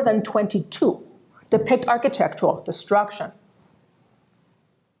fewer than 22 depict architectural destruction.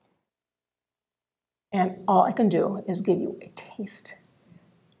 And all I can do is give you a taste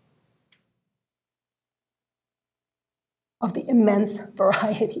of the immense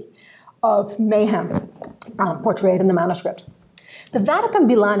variety of mayhem portrayed in the manuscript. The Vatican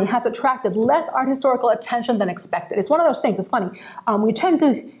Villani has attracted less art historical attention than expected. It's one of those things, it's funny. We tend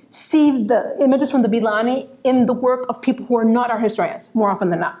to see the images from the Villani in the work of people who are not art historians, more often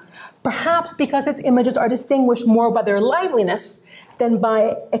than not. Perhaps because these images are distinguished more by their liveliness than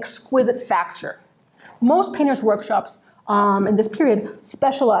by exquisite facture. Most painters' workshops in this period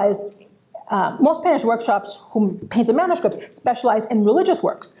most painters' workshops who painted manuscripts specialized in religious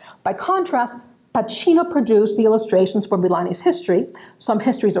works. By contrast, Pacino produced the illustrations for Villani's history, some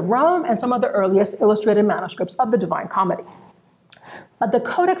histories of Rome, and some of the earliest illustrated manuscripts of the Divine Comedy. But the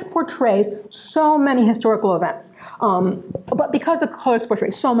Codex portrays so many historical events. But because the Codex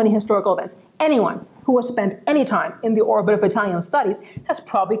portrays so many historical events, anyone who has spent any time in the orbit of Italian studies has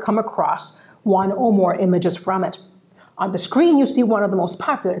probably come across one or more images from it. On the screen, you see one of the most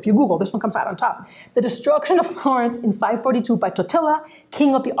popular. If you Google, this one comes out on top. The destruction of Florence in 542 by Totila,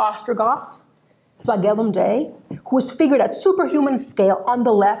 king of the Ostrogoths, Flagellum Dei, who is figured at superhuman scale on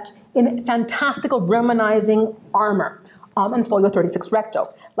the left in fantastical Romanizing armor, and folio 36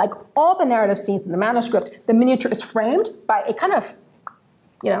 recto. Like all the narrative scenes in the manuscript, the miniature is framed by a kind of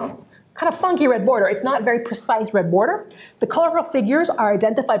funky red border. It's not very precise red border. The colorful figures are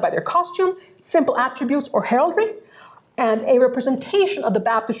identified by their costume, simple attributes, or heraldry, and a representation of the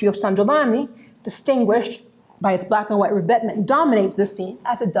baptistry of San Giovanni, distinguished by its black and white revetment, dominates this scene,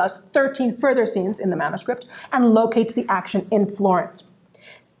 as it does 13 further scenes in the manuscript, and locates the action in Florence.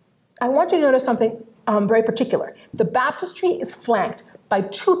 I want you to notice something very particular. The baptistry is flanked by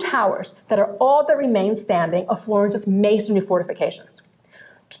two towers that are all that remain standing of Florence's masonry fortifications.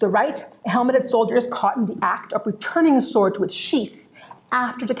 To the right, a helmeted soldier is caught in the act of returning his sword to its sheath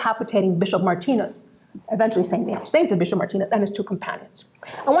after decapitating Bishop Martinus, eventually Saint Bishop Martinus and his two companions.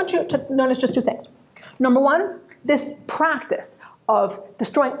 I want you to notice just two things. Number one, this practice of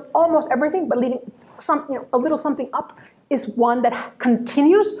destroying almost everything but leaving a little something up is one that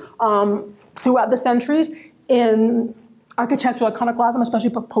continues throughout the centuries in architectural iconoclasm, especially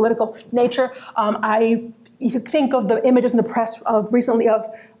political nature. You think of the images in the press of recently of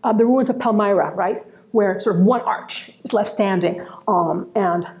the ruins of Palmyra, right, where sort of one arch is left standing,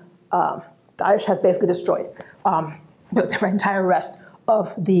 and Daesh has basically destroyed the entire rest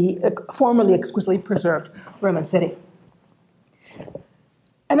of the formerly exquisitely preserved Roman city.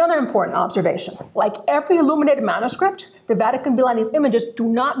 Another important observation, like every illuminated manuscript, the Vatican Villani's images do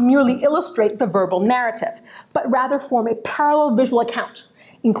not merely illustrate the verbal narrative, but rather form a parallel visual account,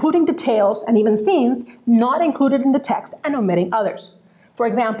 including details and even scenes not included in the text and omitting others. For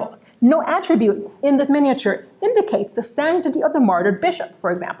example, no attribute in this miniature indicates the sanctity of the martyred bishop,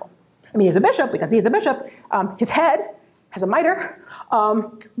 for example. I mean, he's a bishop because he's a bishop. His head has a mitre,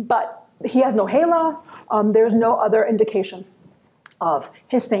 but he has no halo. There's no other indication of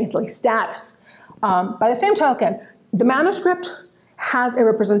his saintly status. By the same token, the manuscript has a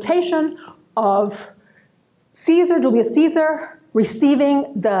representation of Julius Caesar,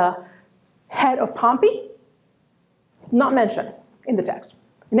 receiving the head of Pompey, not mentioned in the text,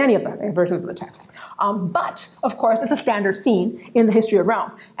 in any of the versions of the text. But, of course, it's a standard scene in the history of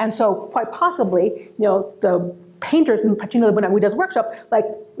Rome. And so, quite possibly, the painters in Pacino de Buenaguida's workshop,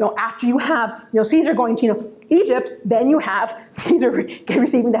 after you have, Caesar going to, Egypt, then you have Caesar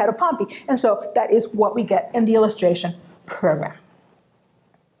receiving the head of Pompey. And so that is what we get in the illustration program.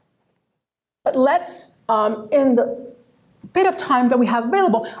 But let's, in the bit of time that we have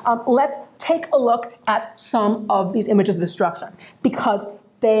available, let's take a look at some of these images of destruction, because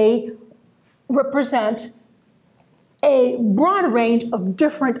they represent a broad range of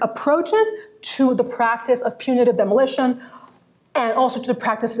different approaches to the practice of punitive demolition and also to the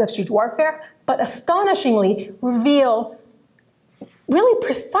practice of siege warfare, but astonishingly reveal really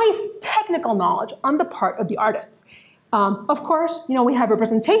precise technical knowledge on the part of the artists. Of course, we have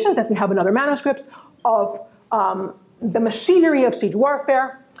representations, as we have in other manuscripts, of the machinery of siege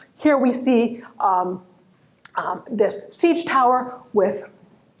warfare. Here we see this siege tower with,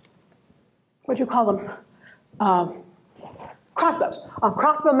 what do you call them? Crossbows.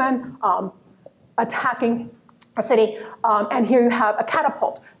 Crossbowmen attacking a city. And here you have a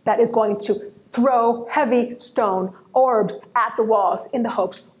catapult that is going to throw heavy stone orbs at the walls in the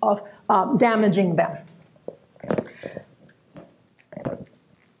hopes of damaging them.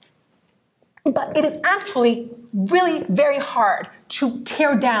 But it is actually really very hard to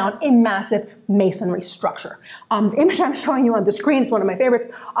tear down a massive masonry structure. The image I'm showing you on the screen is one of my favorites.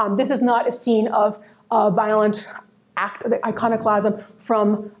 This is not a scene of a violent act of iconoclasm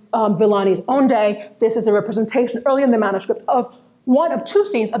from Villani's own day. This is a representation early in the manuscript of one of two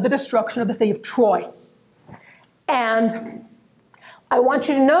scenes of the destruction of the city of Troy. And I want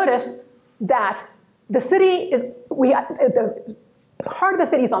you to notice that the city is, the heart of the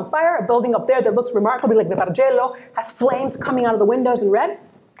city is on fire. A building up there that looks remarkably like the Bargello has flames coming out of the windows in red.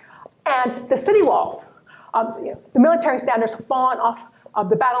 And the city walls, the military standards have fallen off of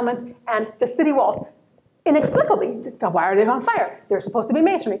the battlements, and the city walls, inexplicably, why are they on fire? They're supposed to be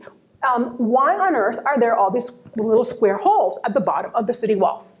masonry. Why on earth are there all these little square holes at the bottom of the city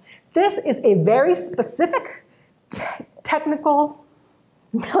walls? This is a very specific technical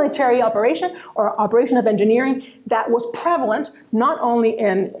military operation or operation of engineering that was prevalent not only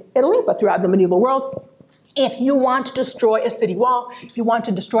in Italy, but throughout the medieval world. If you want to destroy a city wall, if you want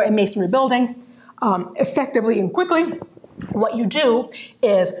to destroy a masonry building effectively and quickly, what you do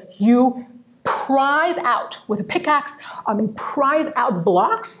is you prise out with a pickaxe, prise out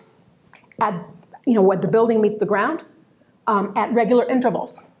blocks at where the building meets the ground at regular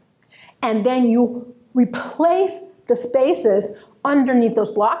intervals. And then you replace the spaces underneath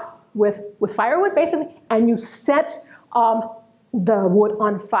those blocks with firewood, basically, and you set the wood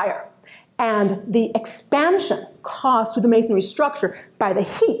on fire. And the expansion caused to the masonry structure by the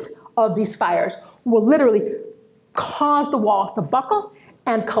heat of these fires will literally cause the walls to buckle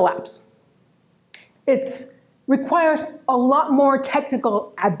and collapse. It requires a lot more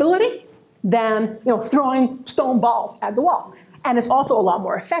technical ability than throwing stone balls at the wall. And it's also a lot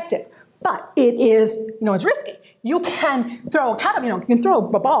more effective. But it is, it's risky. You can throw you can throw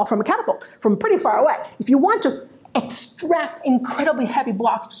a ball from a catapult from pretty far away. If you want to extract incredibly heavy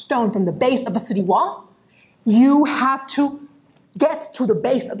blocks of stone from the base of a city wall, you have to get to the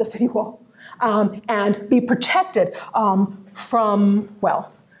base of the city wall and be protected from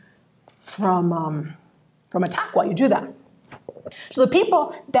attack while you do that. So the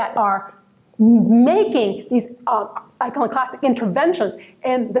people that are making these iconoclastic interventions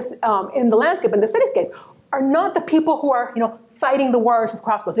in the landscape, in the cityscape, are not the people who are fighting the wars with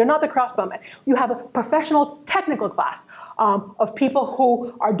crossbows. They're not the crossbowmen. You have a professional technical class of people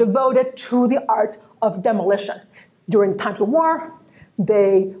who are devoted to the art of demolition. During times of war,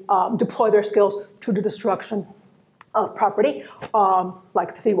 they deploy their skills to the destruction of property,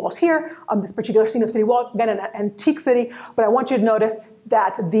 like the city walls here. This particular scene of city walls, again, an antique city, but I want you to notice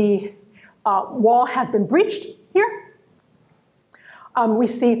that the wall has been breached here. We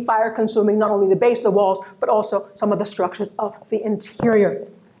see fire consuming not only the base of the walls, but also some of the structures of the interior.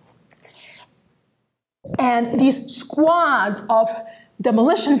 And these squads of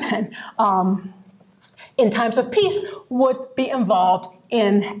demolition men in times of peace would be involved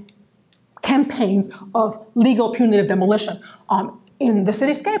in campaigns of legal punitive demolition in the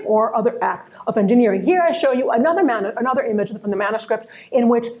cityscape or other acts of engineering. Here I show you another image from the manuscript in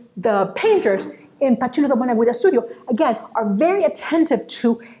which the painters in Pacino da Buonaguida studio, again, are very attentive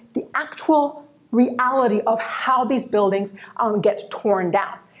to the actual reality of how these buildings get torn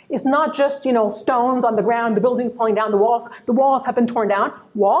down. It's not just stones on the ground, the buildings falling down, the walls have been torn down,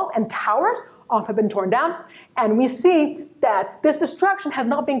 walls and towers have been torn down, and we see that this destruction has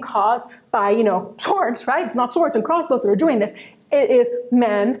not been caused by swords, right? It's not swords and crossbows that are doing this. It is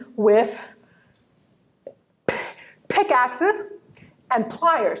men with pickaxes and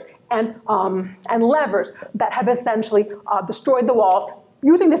pliers and levers that have essentially destroyed the walls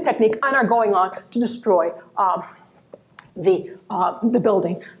using this technique and are going on to destroy the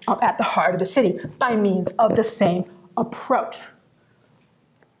building at the heart of the city by means of the same approach.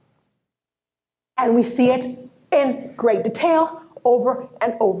 And we see it in great detail over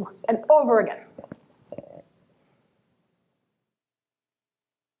and over and over again.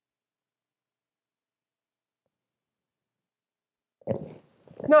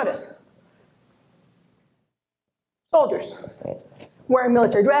 Notice, soldiers wearing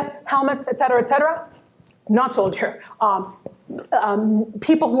military dress, helmets, etc., not soldier.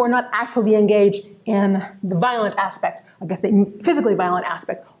 People who are not actively engaged in the violent aspect, I guess the physically violent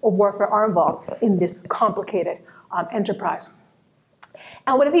aspect of warfare are involved in this complicated enterprise.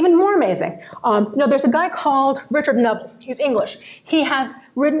 And what is even more amazing, there's a guy called Richard Noble. He's English. He has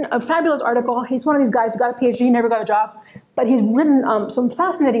written a fabulous article. He's one of these guys who got a PhD, never got a job, but he's written some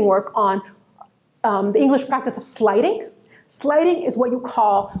fascinating work on the English practice of slighting. Slighting is what you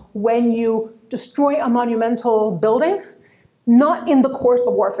call when you destroy a monumental building, not in the course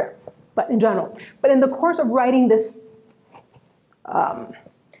of warfare, but in general, but in the course of writing this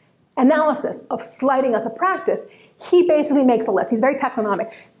analysis of slighting as a practice. He basically makes a list. He's very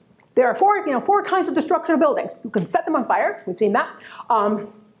taxonomic. There are four kinds of destruction of buildings. You can set them on fire. We've seen that.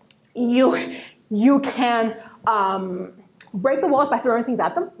 You can break the walls by throwing things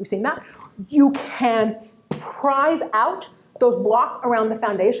at them. We've seen that. You can prise out those blocks around the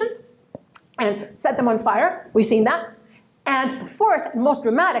foundations and set them on fire. We've seen that. And the fourth, most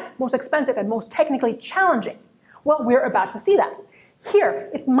dramatic, most expensive, and most technically challenging, well, we're about to see that. Here,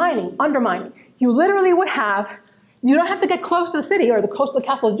 it's mining, undermining. You literally would have You don't have to get close to the city or close to the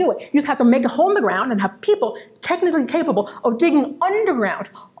castle to do it. You just have to make a hole in the ground and have people technically capable of digging underground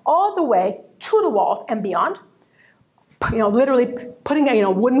all the way to the walls and beyond. Literally putting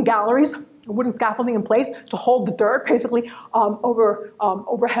wooden galleries, wooden scaffolding in place to hold the dirt basically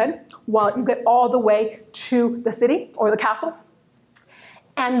overhead while you get all the way to the city or the castle.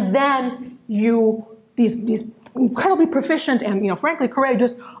 And then these incredibly proficient and frankly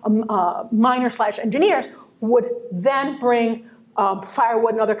courageous miners/engineers would then bring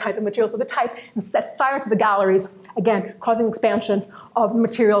firewood and other kinds of materials of the type and set fire to the galleries, again, causing expansion of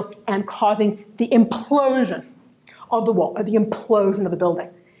materials and causing the implosion of the wall, or the implosion of the building.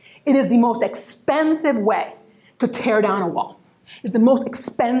 It is the most expensive way to tear down a wall. It's the most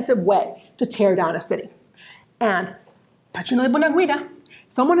expensive way to tear down a city. And Pacino de Bonaguida,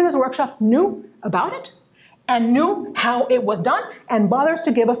 someone in his workshop knew about it and knew how it was done and bothers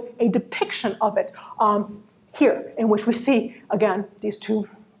to give us a depiction of it here, in which we see, again, these two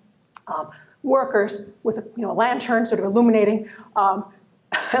workers with a lantern sort of illuminating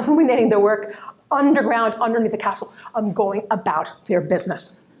their work underground, underneath the castle, going about their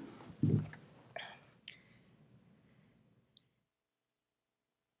business.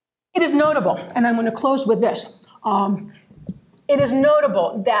 It is notable, and I'm going to close with this. It is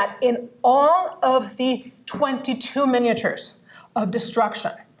notable that in all of the 22 miniatures of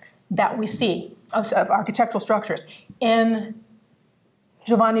destruction that we see of architectural structures in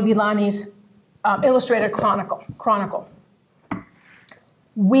Giovanni Villani's illustrated chronicle,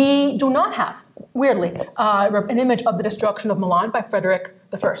 we do not have, weirdly, an image of the destruction of Milan by Frederick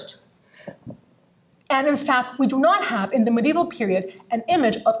I. And in fact, we do not have, in the medieval period, an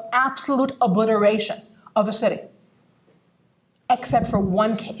image of absolute obliteration of a city, except for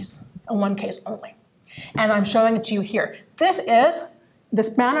one case, and one case only. And I'm showing it to you here. This is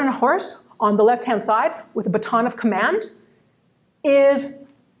this man on a horse on the left-hand side with a baton of command is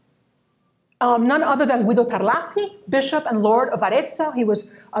none other than Guido Tarlati, bishop and lord of Arezzo. He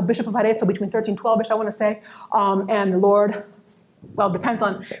was a bishop of Arezzo between 1312-ish, I want to say, and lord, well, depends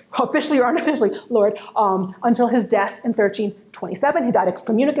on officially or unofficially, lord, until his death in 1327. He died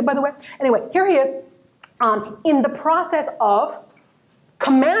excommunicate, by the way. Anyway, here he is in the process of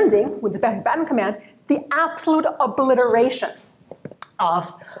commanding, with the baton command, the absolute obliteration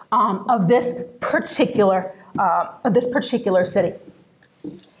of this particular city.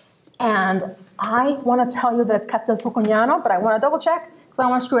 And I want to tell you that it's Castelfuocognano, but I want to double check because I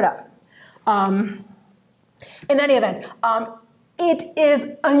don't want to screw it up. In any event, it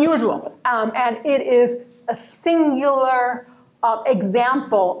is unusual, and it is a singular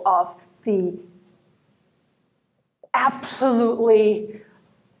example of the absolute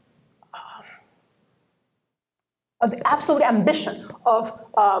ambition of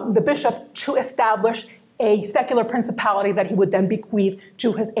the bishop to establish a secular principality that he would then bequeath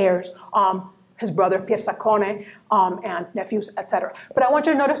to his heirs, his brother Pier Saccone, and nephews, etc. But I want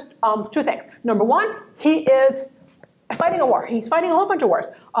you to notice two things. Number one, he is fighting a war. He's fighting a whole bunch of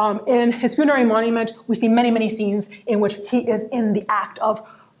wars. In his funerary monument, we see many, many scenes in which he is in the act of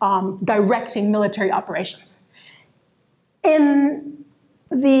directing military operations. In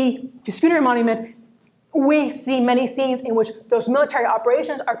his funerary monument, we see many scenes in which those military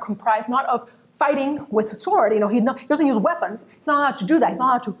operations are comprised not of fighting with a sword. He doesn't use weapons. He's not allowed to do that. He's not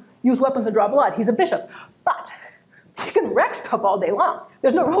allowed to use weapons and draw blood. He's a bishop. But he can wreck stuff all day long.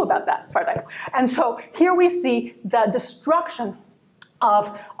 There's no rule about that, as far as I know. And so here we see the destruction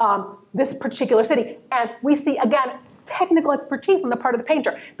of this particular city. And we see, again, technical expertise on the part of the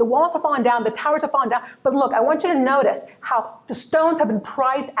painter. The walls have fallen down, the towers have fallen down. But look, I want you to notice how the stones have been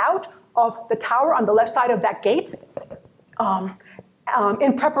prized out of the tower on the left side of that gate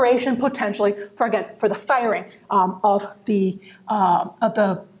in preparation, potentially, for the firing of the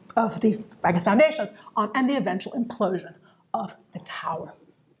foundations and the eventual implosion of the tower.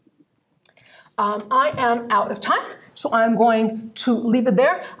 I am out of time, so I'm going to leave it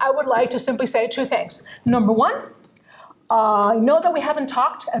there. I would like to simply say two things. Number one, I know that we haven't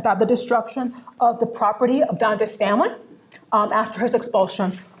talked about the destruction of the property of Dante's family after his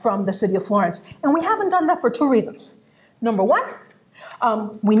expulsion from the city of Florence. And we haven't done that for two reasons. Number one,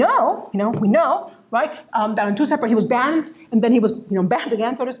 we know, right, that on two separate, he was banned, and then he was, banned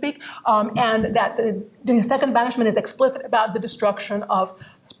again, so to speak, and that the second banishment is explicit about the destruction of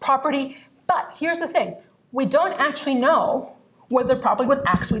property. But here's the thing. We don't actually know whether the property was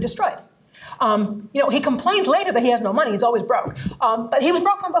actually destroyed. He complains later that he has no money, he's always broke, but he was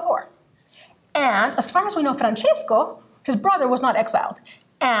broke from before. And as far as we know, Francesco, his brother, was not exiled.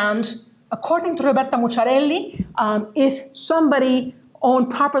 And according to Roberta Mucciarelli, if somebody owned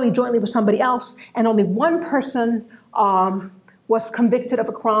properly jointly with somebody else, and only one person was convicted of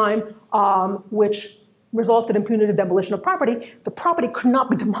a crime which resulted in punitive demolition of property, the property could not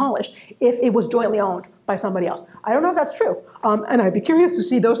be demolished if it was jointly owned by somebody else. I don't know if that's true, and I'd be curious to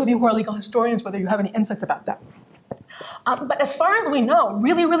see those of you who are legal historians whether you have any insights about that. But as far as we know,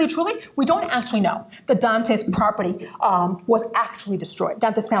 really, really, truly, we don't actually know that Dante's property was actually destroyed.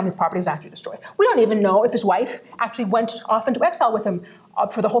 Dante's family property was actually destroyed. We don't even know if his wife actually went off into exile with him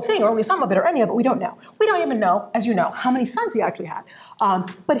for the whole thing, or only some of it, or any of it. We don't know. We don't even know, as you know, how many sons he actually had.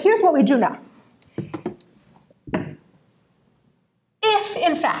 But here's what we do know. If,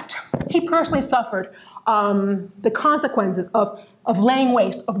 in fact, he personally suffered the consequences of laying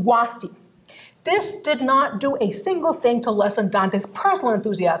waste, of Guasti, this did not do a single thing to lessen Dante's personal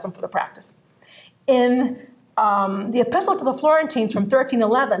enthusiasm for the practice. In the Epistle to the Florentines from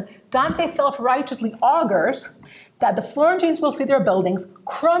 1311, Dante self-righteously augurs that the Florentines will see their buildings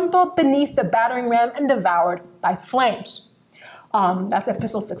crumble beneath the battering ram and devoured by flames. That's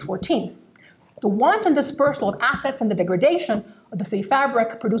Epistle 6:14. The wanton dispersal of assets and the degradation of the city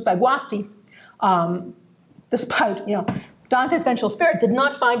fabric produced by Guasti, despite Dante's vengeful spirit, did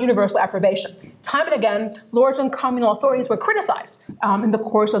not find universal approbation. Time and again, lords and communal authorities were criticized in the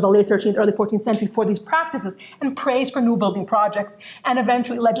course of the late 13th, early 14th century for these practices and praised for new building projects, and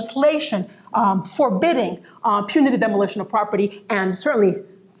eventually legislation forbidding punitive demolition of property, and certainly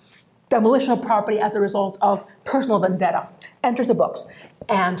demolition of property as a result of personal vendetta enters the books,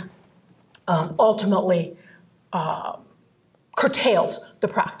 and ultimately curtails the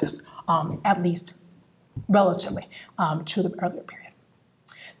practice, at least relatively, to the earlier period.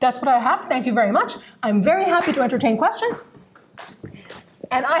 That's what I have. Thank you very much. I'm very happy to entertain questions.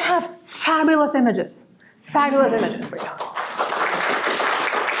 And I have fabulous images for you.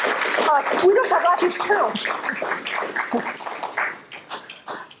 We don't have lots of too.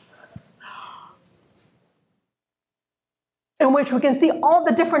 In which we can see all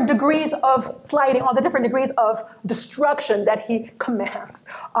the different degrees of sliding, all the different degrees of destruction that he commands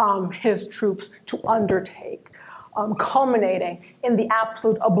his troops to undertake, culminating in the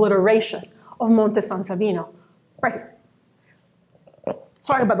absolute obliteration of Monte San Savino. Right here.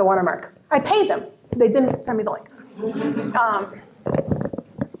 Sorry about the watermark. I paid them. They didn't send me the link.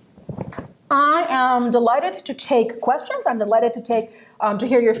 I am delighted to take questions. I'm delighted to take to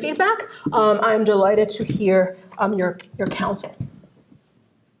hear your feedback. I'm delighted to hear your counsel.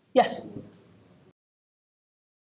 Yes.